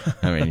pruned,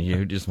 I mean,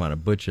 you just want to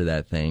butcher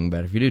that thing.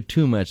 But if you do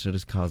too much, it'll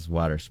just cause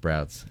water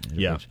sprouts.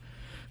 Yeah.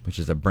 Which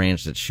is a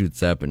branch that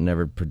shoots up and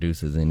never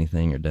produces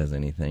anything or does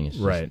anything. It's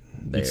just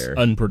there. It's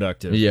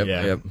unproductive.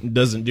 Yep. It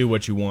doesn't do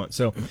what you want.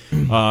 So,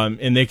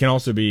 and they can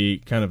also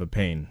be kind of a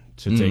pain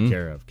to take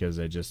care of because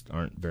they just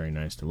aren't very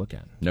nice to look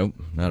at. Nope,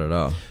 not at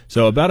all.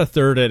 So about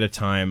 1/3 at a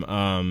time.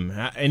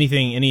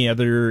 Any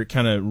other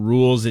kind of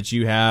rules that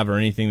you have or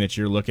anything that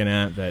you're looking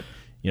at that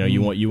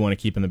you want to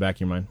keep in the back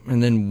of your mind?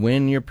 And then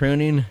when you're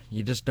pruning,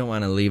 you just don't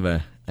want to leave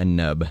a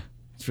nub.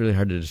 It's really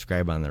hard to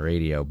describe on the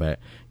radio, but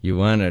you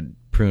want to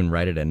prune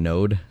right at a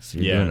node, so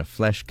you're doing a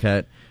flesh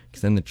cut,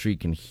 because then the tree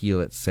can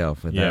heal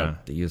itself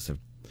without the use of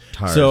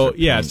tars. So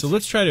so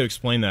let's try to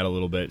explain that a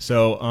little bit.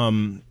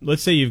 So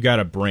let's say you've got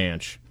a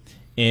branch,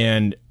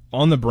 and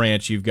on the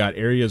branch you've got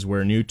areas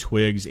where new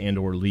twigs and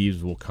or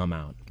leaves will come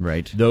out.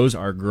 Right. Those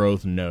are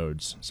growth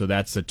nodes. So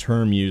that's the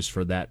term used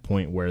for that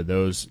point where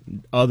those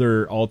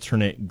other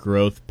alternate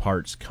growth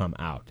parts come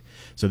out.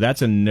 So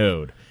that's a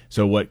node.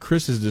 So what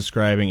Chris is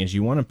describing is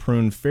you want to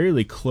prune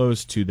fairly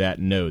close to that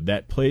node,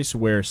 that place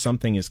where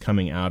something is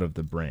coming out of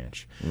the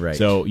branch. Right.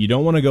 So you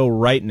don't want to go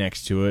right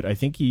next to it. I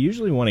think you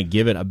usually want to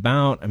give it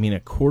about,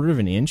 1/4 of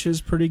an inch is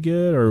pretty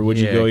good, or would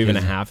you go even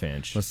 1/2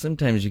 inch? Well,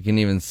 sometimes you can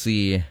even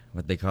see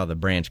what they call the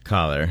branch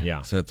collar.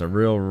 Yeah. So it's a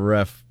real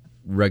rough,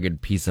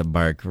 rugged piece of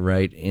bark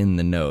right in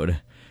the node.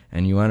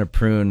 And you want to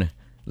prune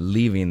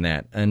leaving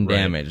that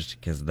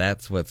undamaged, because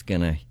that's what's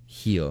going to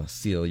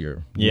seal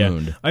your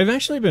wound. I've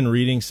actually been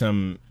reading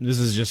some, this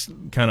is just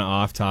kind of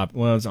off topic,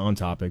 well, it's on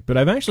topic, but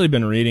I've actually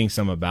been reading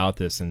some about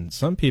this, and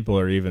some people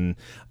are even,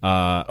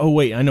 I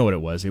know what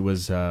it was. It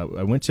was, I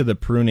went to the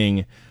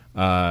pruning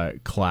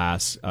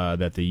class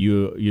that the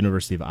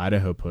University of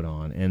Idaho put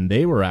on, and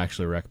they were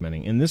actually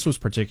recommending, and this was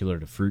particular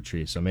to fruit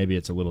trees, so maybe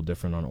it's a little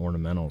different on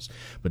ornamentals,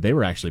 but they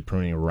were actually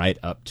pruning right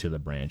up to the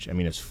branch.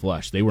 It's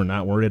flush. They were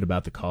not worried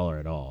about the collar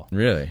at all.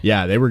 Really?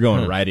 Yeah, they were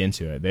going right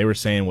into it. They were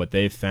saying what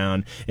they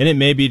found, and it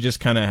may be just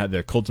kind of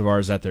the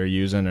cultivars that they're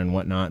using and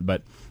whatnot,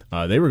 but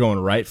they were going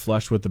right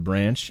flush with the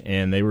branch,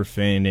 and they were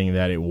finding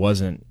that it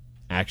wasn't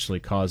actually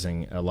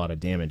causing a lot of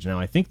damage. Now,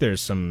 I think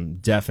there's some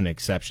definite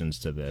exceptions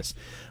to this.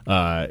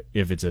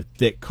 If it's a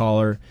thick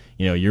collar,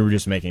 you're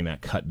just making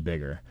that cut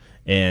bigger.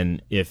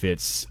 And if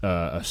it's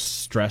a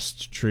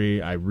stressed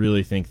tree, I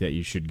really think that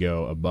you should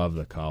go above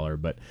the collar.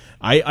 But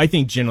I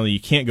think generally you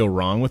can't go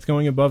wrong with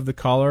going above the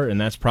collar, and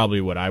that's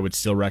probably what I would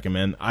still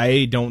recommend.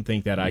 I don't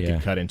think that I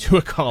could cut into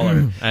a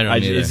collar. I don't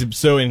either. It's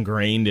so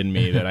ingrained in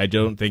me that I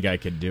don't think I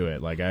could do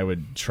it. Like, I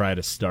would try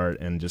to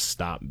start and just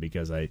stop,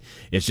 because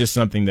it's just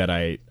something that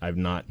I've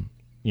not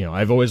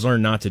I've always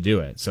learned not to do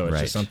it, so it's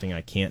just something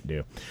I can't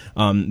do.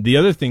 The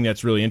other thing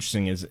that's really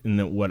interesting is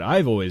what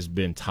I've always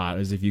been taught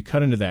is if you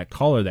cut into that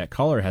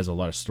collar has a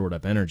lot of stored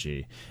up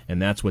energy,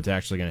 and that's what's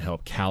actually going to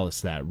help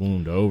callus that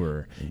wound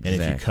over. Exactly.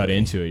 And if you cut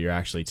into it, you're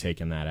actually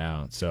taking that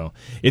out. So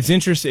it's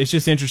interesting. It's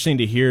just interesting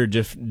to hear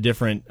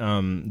different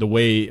the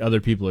way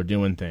other people are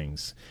doing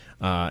things.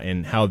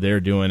 And how they're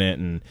doing it,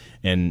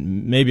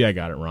 and maybe I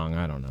got it wrong.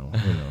 I don't know.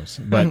 Who knows?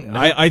 But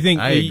I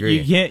think I agree.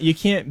 you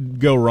can't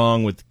go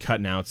wrong with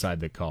cutting outside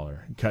the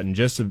collar, cutting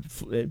just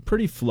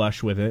pretty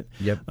flush with it.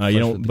 Yep.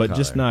 But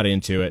just not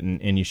into it,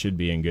 and you should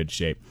be in good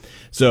shape.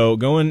 So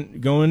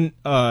going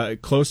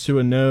close to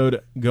a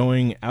node,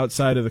 going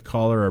outside of the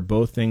collar are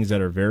both things that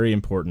are very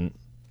important.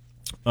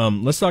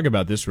 Let's talk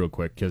about this real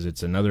quick because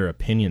it's another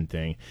opinion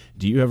thing.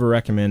 Do you ever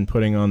recommend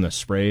putting on the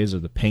sprays or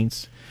the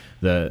paints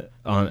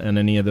on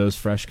any of those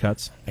fresh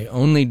cuts? I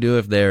only do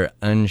if they're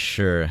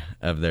unsure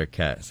of their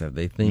cut. So if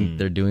they think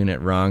they're doing it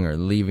wrong or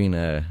leaving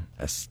a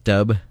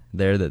stub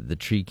there that the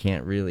tree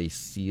can't really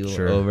seal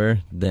over,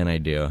 then I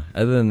do.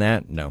 Other than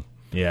that, no.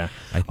 Yeah.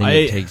 I think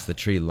it takes the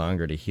tree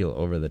longer to heal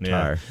over the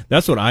tar.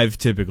 That's what I've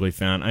typically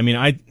found. I mean,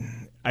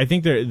 I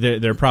think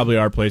there probably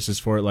are places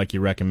for it like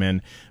you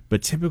recommend,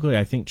 but typically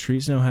I think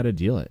trees know how to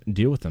deal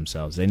with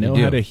themselves. They know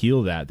how to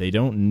heal that. They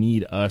don't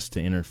need us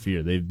to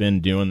interfere. They've been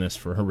doing this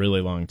for a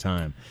really long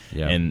time,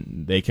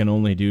 and they can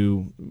only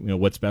do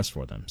what's best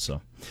for them.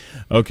 So,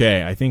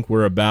 okay, I think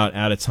we're about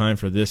out of time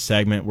for this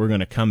segment. We're going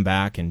to come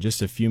back in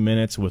just a few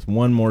minutes with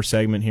one more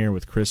segment here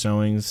with Chris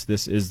Owings.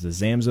 This is the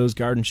Zamzows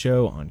Garden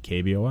Show on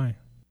KBOI.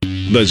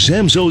 The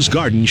Zamzows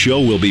Garden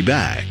Show will be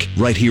back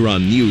right here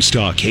on News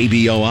Talk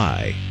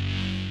KBOI.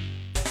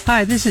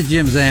 Hi, this is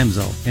Jim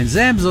Zamzo, and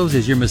Zamzows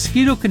is your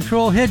mosquito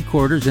control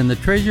headquarters in the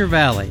Treasure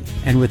Valley.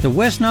 And with the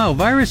West Nile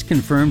virus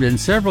confirmed in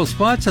several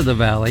spots of the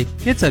valley,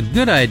 it's a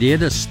good idea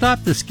to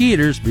stop the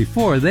skeeters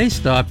before they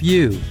stop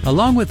you.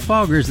 Along with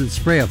foggers that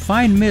spray a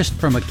fine mist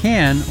from a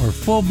can or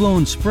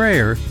full-blown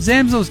sprayer,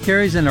 Zamzows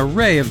carries an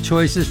array of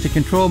choices to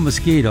control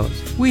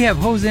mosquitoes. We have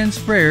hose-end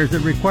sprayers that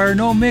require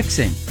no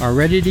mixing, are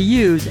ready to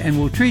use, and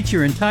will treat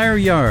your entire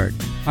yard.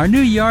 Our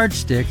new yard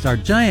sticks are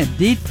giant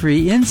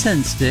DEET-free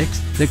incense sticks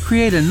that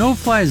create a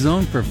no-fly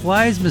zone for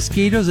flies,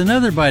 mosquitoes, and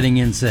other biting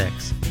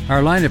insects.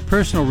 Our line of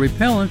personal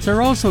repellents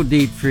are also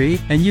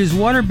DEET-free and use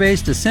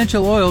water-based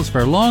essential oils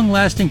for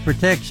long-lasting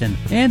protection,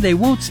 and they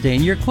won't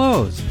stain your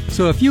clothes.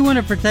 So if you want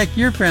to protect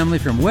your family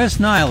from West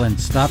Nile and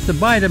stop the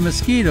bite of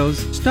mosquitoes,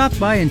 stop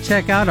by and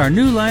check out our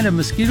new line of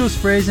mosquito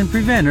sprays and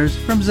preventers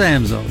from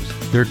Zamzows.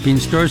 13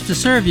 stores to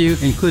serve you,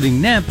 including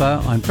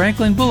Nampa on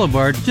Franklin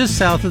Boulevard, just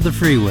south of the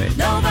freeway.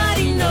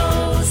 Nobody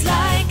knows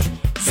like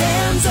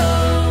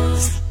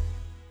Zamzows.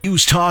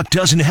 News Talk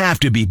doesn't have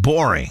to be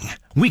boring.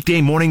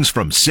 Weekday mornings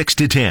from 6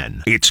 to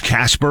 10. It's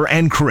Casper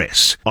and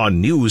Chris on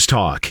News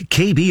Talk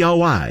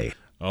KBOI.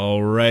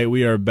 All right,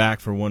 we are back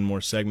for one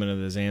more segment of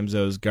the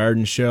Zamzows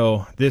Garden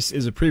Show. This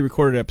is a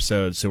pre-recorded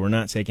episode, so we're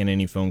not taking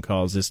any phone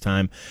calls this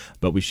time,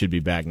 but we should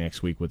be back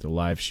next week with a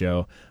live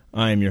show.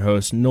 I am your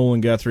host,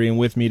 Nolan Guthrie, and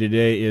with me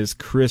today is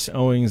Chris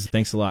Owings.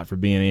 Thanks a lot for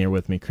being here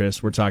with me,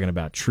 Chris. We're talking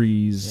about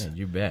trees. Yeah,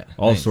 you bet.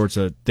 All sorts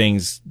of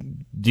things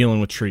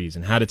dealing with trees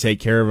and how to take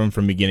care of them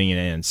from beginning to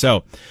end.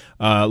 So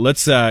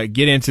let's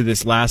get into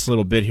this last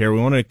little bit here. We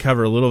want to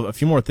cover a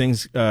few more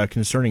things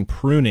concerning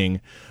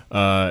pruning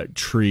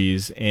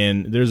trees,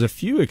 and there's a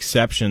few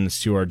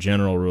exceptions to our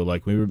general rule.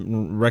 Like we were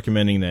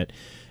recommending that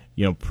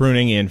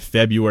pruning in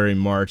February,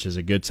 March is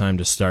a good time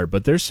to start,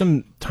 but there's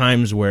some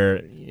times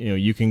where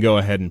you can go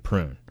ahead and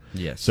prune.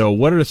 Yes. So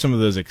what are some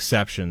of those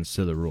exceptions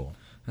to the rule?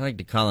 I like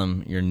to call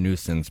them your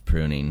nuisance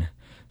pruning.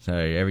 So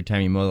every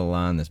time you mow the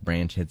lawn, this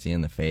branch hits you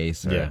in the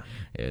face, or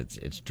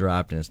it's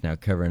dropped and it's now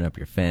covering up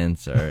your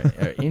fence, or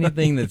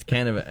anything that's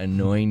kind of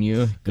annoying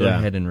you, go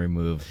ahead and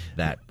remove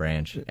that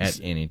branch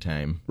at any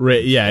time.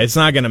 Right, yeah, it's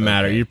not going to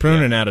matter. You're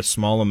pruning out a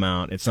small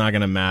amount. It's not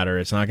going to matter.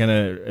 It's not going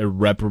to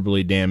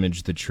irreparably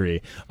damage the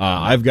tree.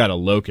 I've got a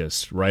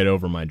locust right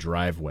over my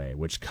driveway,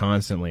 which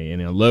constantly,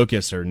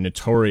 locusts are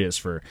notorious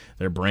for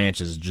their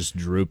branches just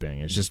drooping.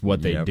 It's just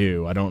what they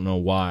do. I don't know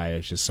why.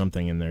 It's just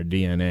something in their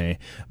DNA.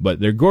 But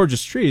they're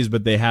gorgeous trees,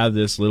 but they have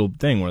this little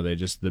thing where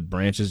the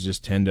branches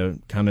just tend to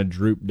kind of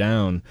droop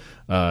down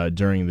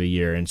during the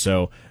year. And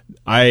so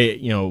I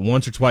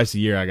once or twice a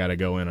year I got to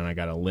go in and I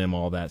got to limb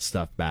all that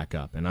stuff back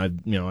up. And I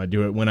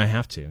do it when I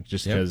have to,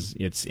 just because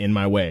it's in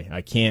my way.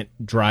 I can't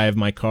drive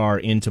my car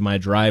into my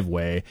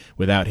driveway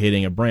without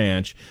hitting a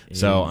branch.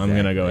 So I'm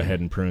going to go ahead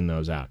and prune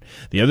those out.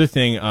 The other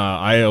thing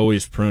I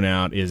always prune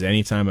out is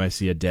anytime I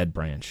see a dead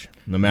branch.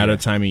 No matter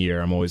the time of year,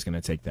 I'm always going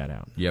to take that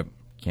out. Yep.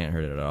 Can't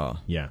hurt it at all.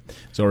 Yeah,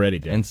 it's already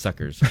dead. And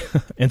suckers.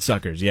 And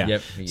suckers, yeah.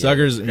 Yep.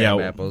 Suckers,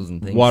 apples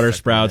and things. Water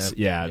sprouts,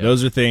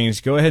 those are things.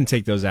 Go ahead and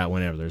take those out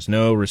whenever. There's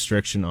no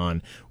restriction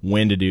on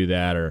when to do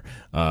that, or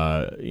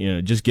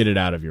just get it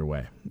out of your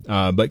way.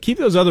 But keep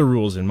those other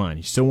rules in mind.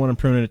 You still want to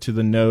prune it to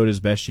the node as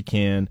best you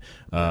can.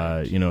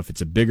 If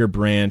it's a bigger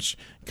branch,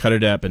 cut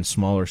it up in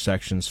smaller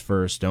sections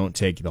first. Don't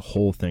take the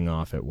whole thing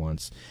off at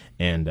once,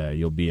 and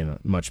you'll be in a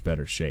much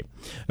better shape.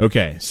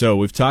 Okay, so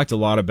we've talked a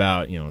lot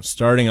about,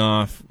 starting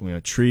off,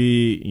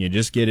 tree, you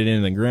just get it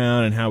in the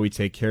ground and how we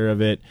take care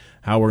of it,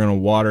 how we're going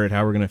to water it,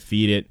 how we're going to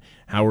feed it,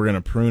 how we're going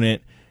to prune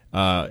it.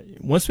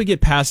 Once we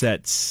get past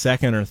that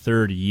second or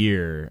third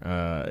year,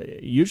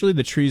 usually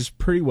the tree's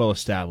pretty well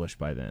established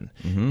by then.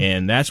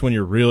 And that's when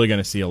you're really going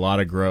to see a lot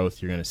of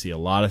growth. You're going to see a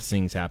lot of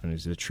things happening.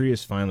 So the tree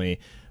is finally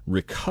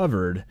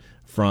recovered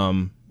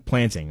from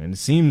planting. And it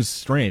seems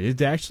strange.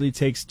 It actually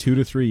takes 2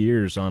 to 3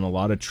 years on a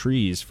lot of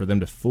trees for them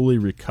to fully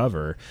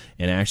recover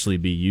and actually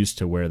be used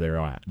to where they're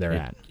at.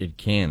 It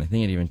can. I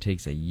think it even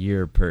takes a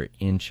year per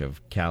inch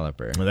of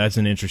caliper. Well, that's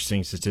an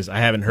interesting statistic. I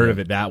haven't heard of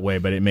it that way,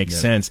 but it makes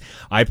sense.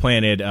 I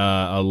planted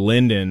a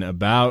linden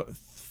about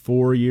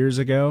 4 years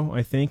ago,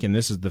 I think, and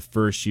this is the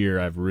first year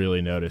I've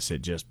really noticed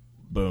it just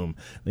boom.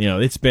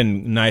 It's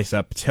been nice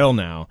up till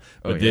now,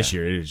 but this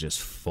year it is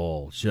just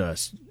full,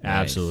 just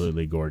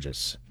absolutely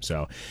gorgeous.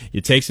 So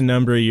it takes a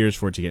number of years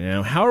for it to get.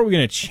 Now, how are we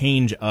going to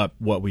change up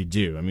what we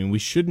do? I mean,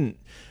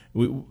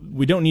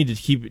 we don't need to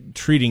keep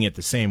treating it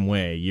the same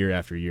way year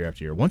after year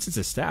after year. Once it's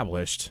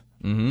established,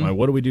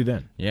 what do we do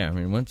then? Yeah, I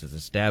mean, once it's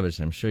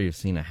established, I'm sure you've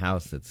seen a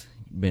house that's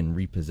been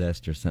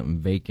repossessed or something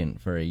vacant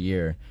for a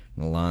year,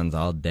 and the lawn's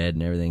all dead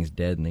and everything's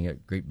dead, and they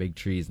got great big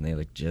trees and they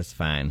look just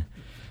fine.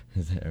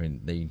 I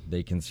mean,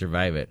 they can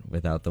survive it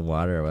without the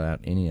water or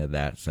without any of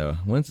that. So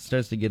once it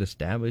starts to get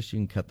established, you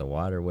can cut the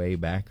water way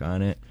back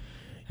on it.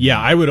 Yeah,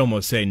 I would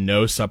almost say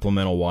no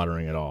supplemental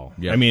watering at all.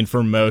 Yep. I mean,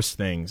 for most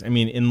things. I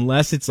mean,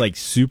 unless it's like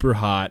super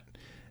hot,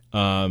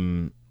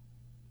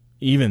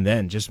 even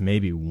then, just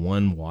maybe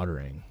one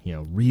watering,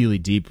 really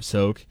deep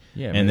soak.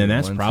 Yeah, and then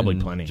that's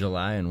probably plenty.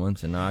 July and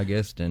once in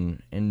August,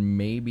 and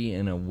maybe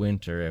in a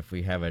winter if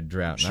we have a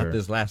drought. Sure. Not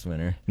this last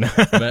winter.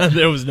 But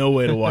there was no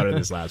way to water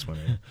this last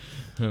winter.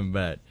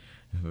 But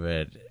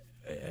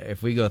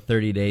if we go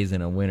 30 days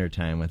in a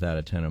wintertime without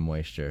a ton of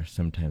moisture,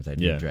 sometimes I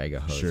do drag a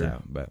hose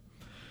out. But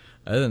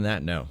other than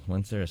that, no.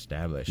 Once they're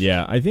established.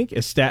 Yeah, I think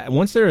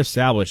once they're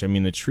established, I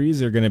mean, the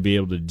trees are going to be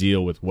able to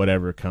deal with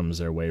whatever comes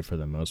their way for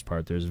the most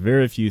part. There's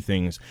very few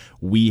things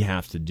we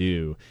have to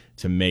do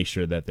to make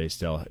sure that they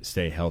still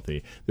stay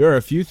healthy. There are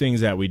a few things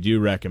that we do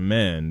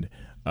recommend,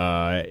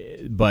 but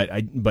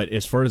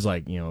as far as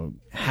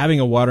having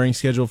a watering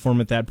schedule for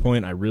them at that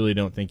point, I really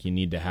don't think you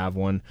need to have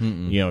one.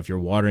 If you're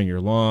watering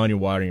your lawn, you're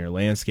watering your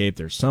landscape,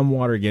 there's some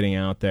water getting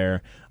out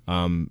there.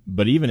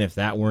 But even if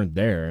that weren't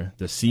there,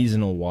 the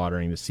seasonal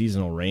watering, the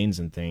seasonal rains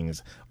and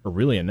things are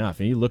really enough.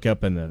 And you look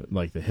up in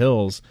the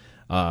hills,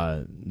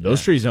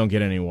 those trees don't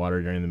get any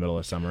water during the middle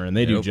of summer, and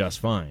they do just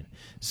fine.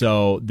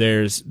 So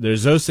there's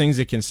those things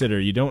to consider.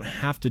 You don't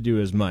have to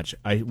do as much.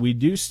 We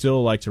do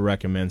still like to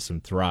recommend some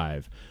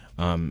Thrive.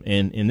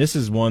 And this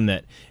is one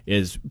that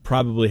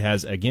probably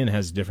has a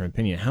different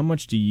opinion. How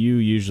much do you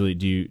usually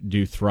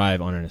do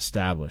Thrive on an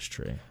established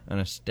tree? An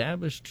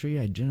established tree,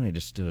 I generally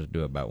just still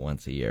do about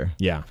once a year.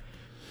 Yeah.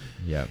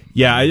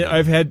 Yeah,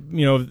 I've had,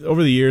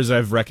 over the years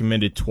I've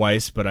recommended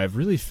twice, but I've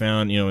really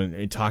found,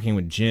 in talking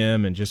with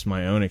Jim and just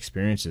my own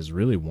experiences,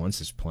 really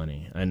once is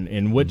plenty.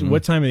 And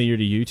what time of the year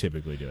do you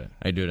typically do it?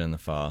 I do it in the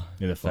fall.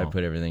 In the fall. So I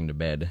put everything to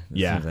bed. It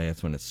seems like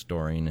that's when it's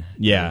storing.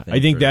 Yeah,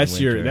 I think that's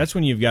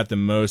when you've got the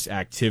most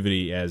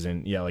activity, as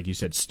in, like you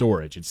said,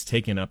 storage. It's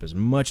taking up as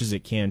much as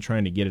it can,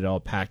 trying to get it all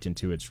packed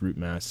into its root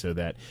mass so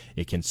that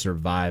it can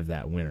survive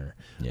that winter.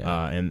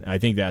 Yeah. And I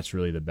think that's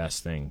really the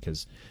best thing,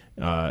 because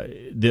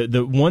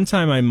the one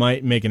time I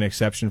might make an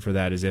exception for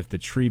that is if the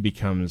tree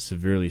becomes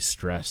severely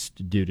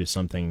stressed due to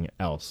something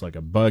else, like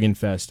a bug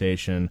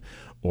infestation,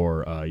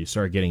 or you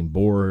start getting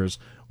borers,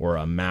 or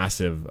a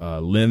massive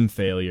limb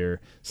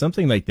failure.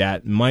 Something like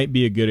that might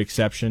be a good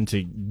exception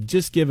to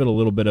just give it a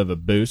little bit of a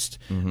boost.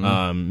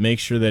 Make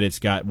sure that it's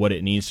got what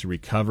it needs to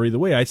recover. The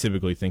way I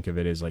typically think of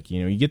it is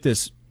you get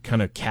this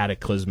kind of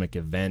cataclysmic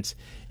event,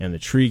 and the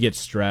tree gets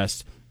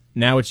stressed.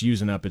 Now it's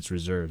using up its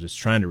reserves. It's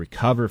trying to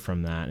recover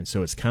from that, and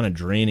so it's kind of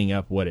draining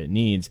up what it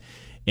needs.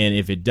 And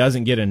if it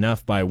doesn't get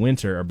enough by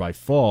winter or by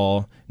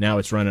fall, now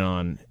it's running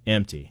on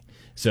empty.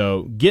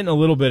 So getting a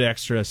little bit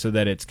extra so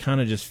that it's kind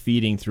of just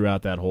feeding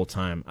throughout that whole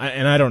time.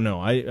 I don't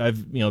know.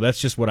 I've that's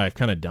just what I've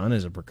kind of done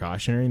as a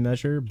precautionary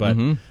measure. But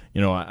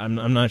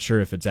I'm not sure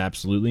if it's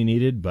absolutely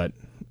needed, but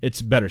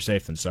it's better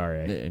safe than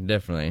sorry.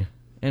 Definitely.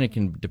 And it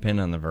can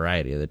depend on the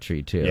variety of the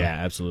tree, too. Yeah,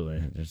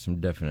 absolutely. There's some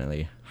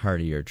definitely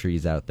hardier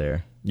trees out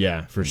there.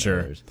 Yeah, for sure.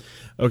 Others.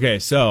 Okay,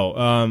 so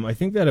I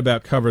think that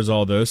about covers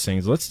all those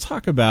things. Let's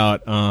talk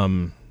about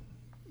some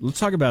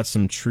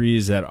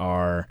trees that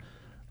are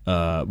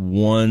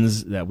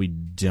ones that we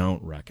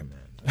don't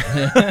recommend.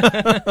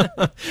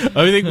 I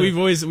think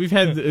we've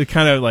had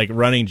kind of like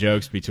running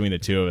jokes between the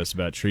two of us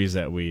about trees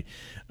that we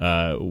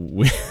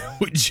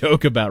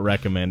joke about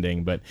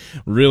recommending, but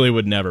really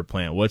would never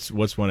plant.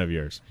 What's one of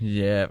yours?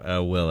 Yeah,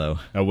 a willow.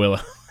 A willow.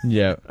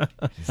 Yeah,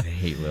 I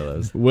hate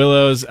willows.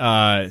 Willows,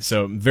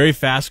 so very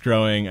fast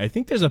growing. I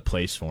think there's a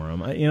place for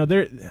them. I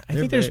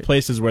think there's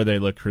places where they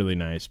look really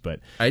nice, but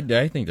I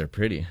think they're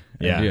pretty.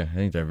 Yeah. I do. I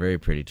think they're a very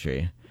pretty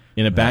tree.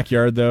 In a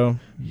backyard, though,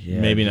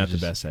 Yeah, maybe they're not the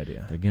just- best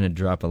idea. They're gonna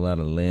drop a lot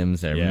of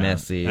limbs. They're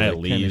messy. I They're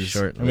had kinda leaves.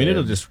 short. I mean,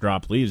 it'll just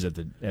drop leaves at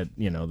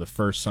the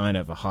first sign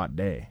of a hot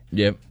day.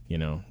 Yep.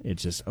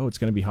 It's just, it's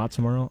going to be hot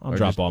tomorrow. I'll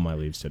drop all my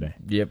leaves today.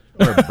 Yep.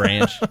 Or a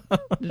branch.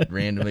 Just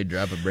randomly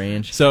drop a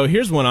branch. So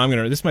here's one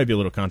this might be a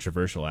little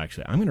controversial,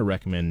 actually. I'm going to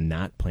recommend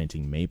not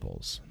planting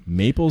maples.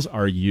 Maples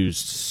are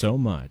used so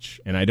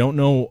much, and I don't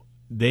know,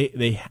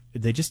 they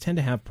just tend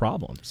to have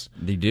problems.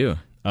 They do.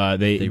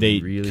 They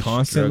really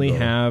constantly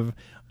struggle. have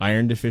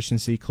iron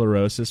deficiency,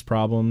 chlorosis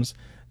problems.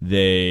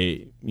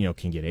 They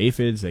can get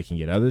aphids, they can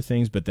get other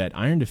things, but that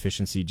iron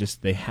deficiency,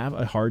 they have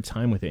a hard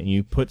time with it. And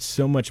you put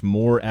so much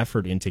more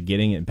effort into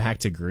getting it back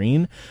to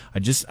green.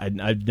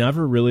 I've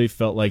never really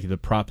felt like the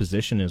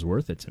proposition is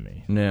worth it to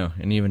me. No,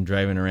 and even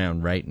driving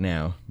around right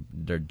now,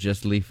 they're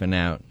just leafing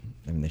out.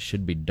 I mean, they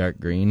should be dark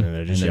green. And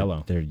they're just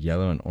yellow. They're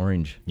yellow and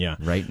orange. Yeah.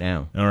 Right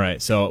now. All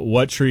right. So,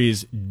 what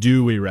trees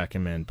do we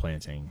recommend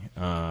planting?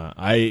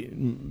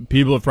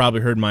 People have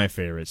probably heard my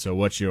favorite. So,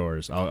 what's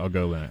yours? I'll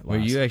go last. Well,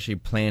 you actually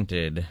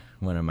planted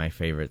one of my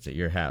favorites at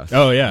your house.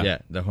 Oh, yeah. Yeah,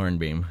 the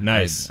hornbeam.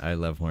 Nice. I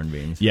love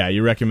hornbeams. Yeah,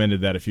 you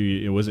recommended that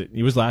it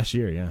was last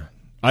year.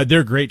 Yeah.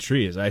 They're great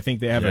trees. I think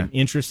they have an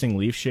interesting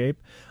leaf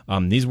shape.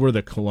 These were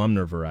the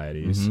columnar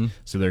varieties,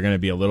 so they're going to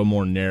be a little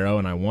more narrow,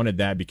 and I wanted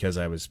that because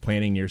I was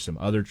planting near some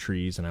other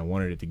trees, and I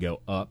wanted it to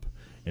go up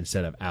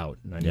instead of out,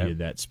 and I needed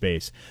that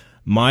space.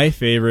 My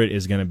favorite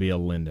is going to be a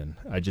linden.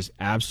 I just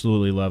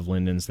absolutely love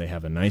lindens. They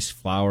have a nice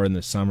flower in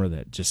the summer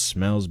that just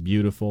smells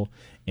beautiful,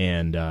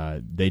 and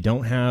they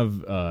don't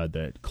have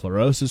the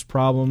chlorosis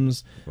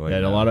problems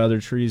that a lot of other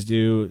trees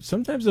do.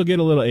 Sometimes they'll get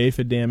a little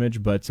aphid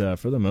damage, but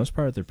for the most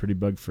part, they're pretty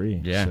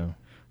bug-free. Yeah. So.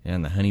 Yeah,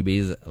 and the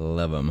honeybees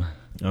love them.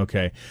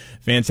 Okay,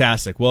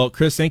 fantastic. Well,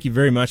 Chris, thank you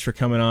very much for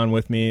coming on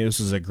with me. This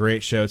was a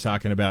great show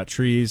talking about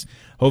trees.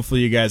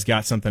 Hopefully you guys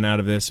got something out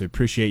of this. I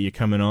appreciate you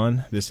coming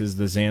on. This is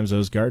the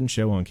Zamzows Garden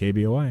Show on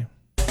KBOI.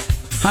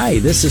 Hi,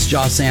 this is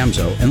Joss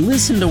Zamzo, and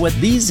listen to what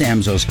these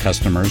Zamzows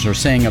customers are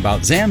saying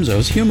about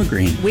Zamzows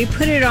Humigreen. We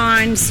put it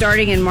on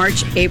starting in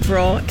March,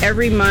 April,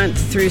 every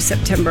month through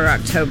September,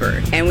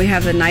 October, and we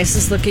have the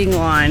nicest looking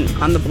lawn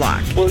on the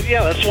block. Well,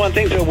 yeah, that's one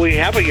thing that we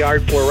have a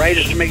yard for, right,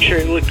 is to make sure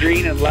it looks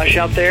green and lush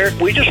out there.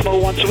 We just mow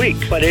once a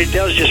week, but it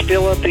does just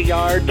fill up the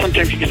yard.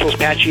 Sometimes you get those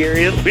patchy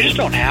areas. We just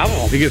don't have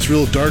them. It gets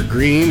real dark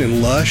green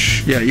and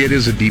lush. Yeah, it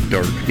is a deep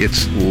dark.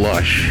 It's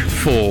lush,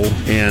 full,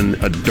 and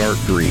a dark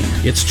green.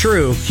 It's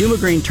true,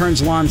 Humigreen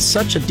turns lawns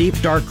such a deep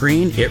dark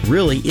green, it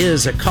really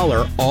is a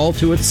color all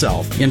to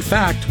itself. In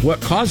fact, what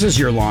causes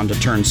your lawn to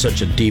turn such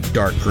a deep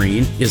dark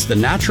green is the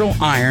natural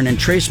iron and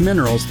trace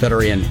minerals that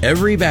are in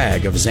every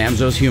bag of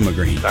Zamzows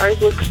Humigreen. Ours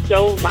looks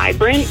so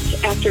vibrant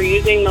after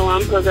using the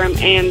lawn program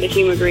and the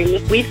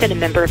Humigreen. We've been a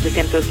member of the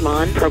Zamzows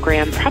Lawn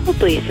program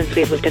probably since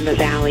we've lived in the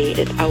Valley.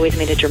 It's always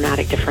made a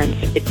dramatic difference.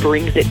 It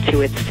brings it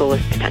to its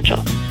fullest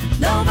potential.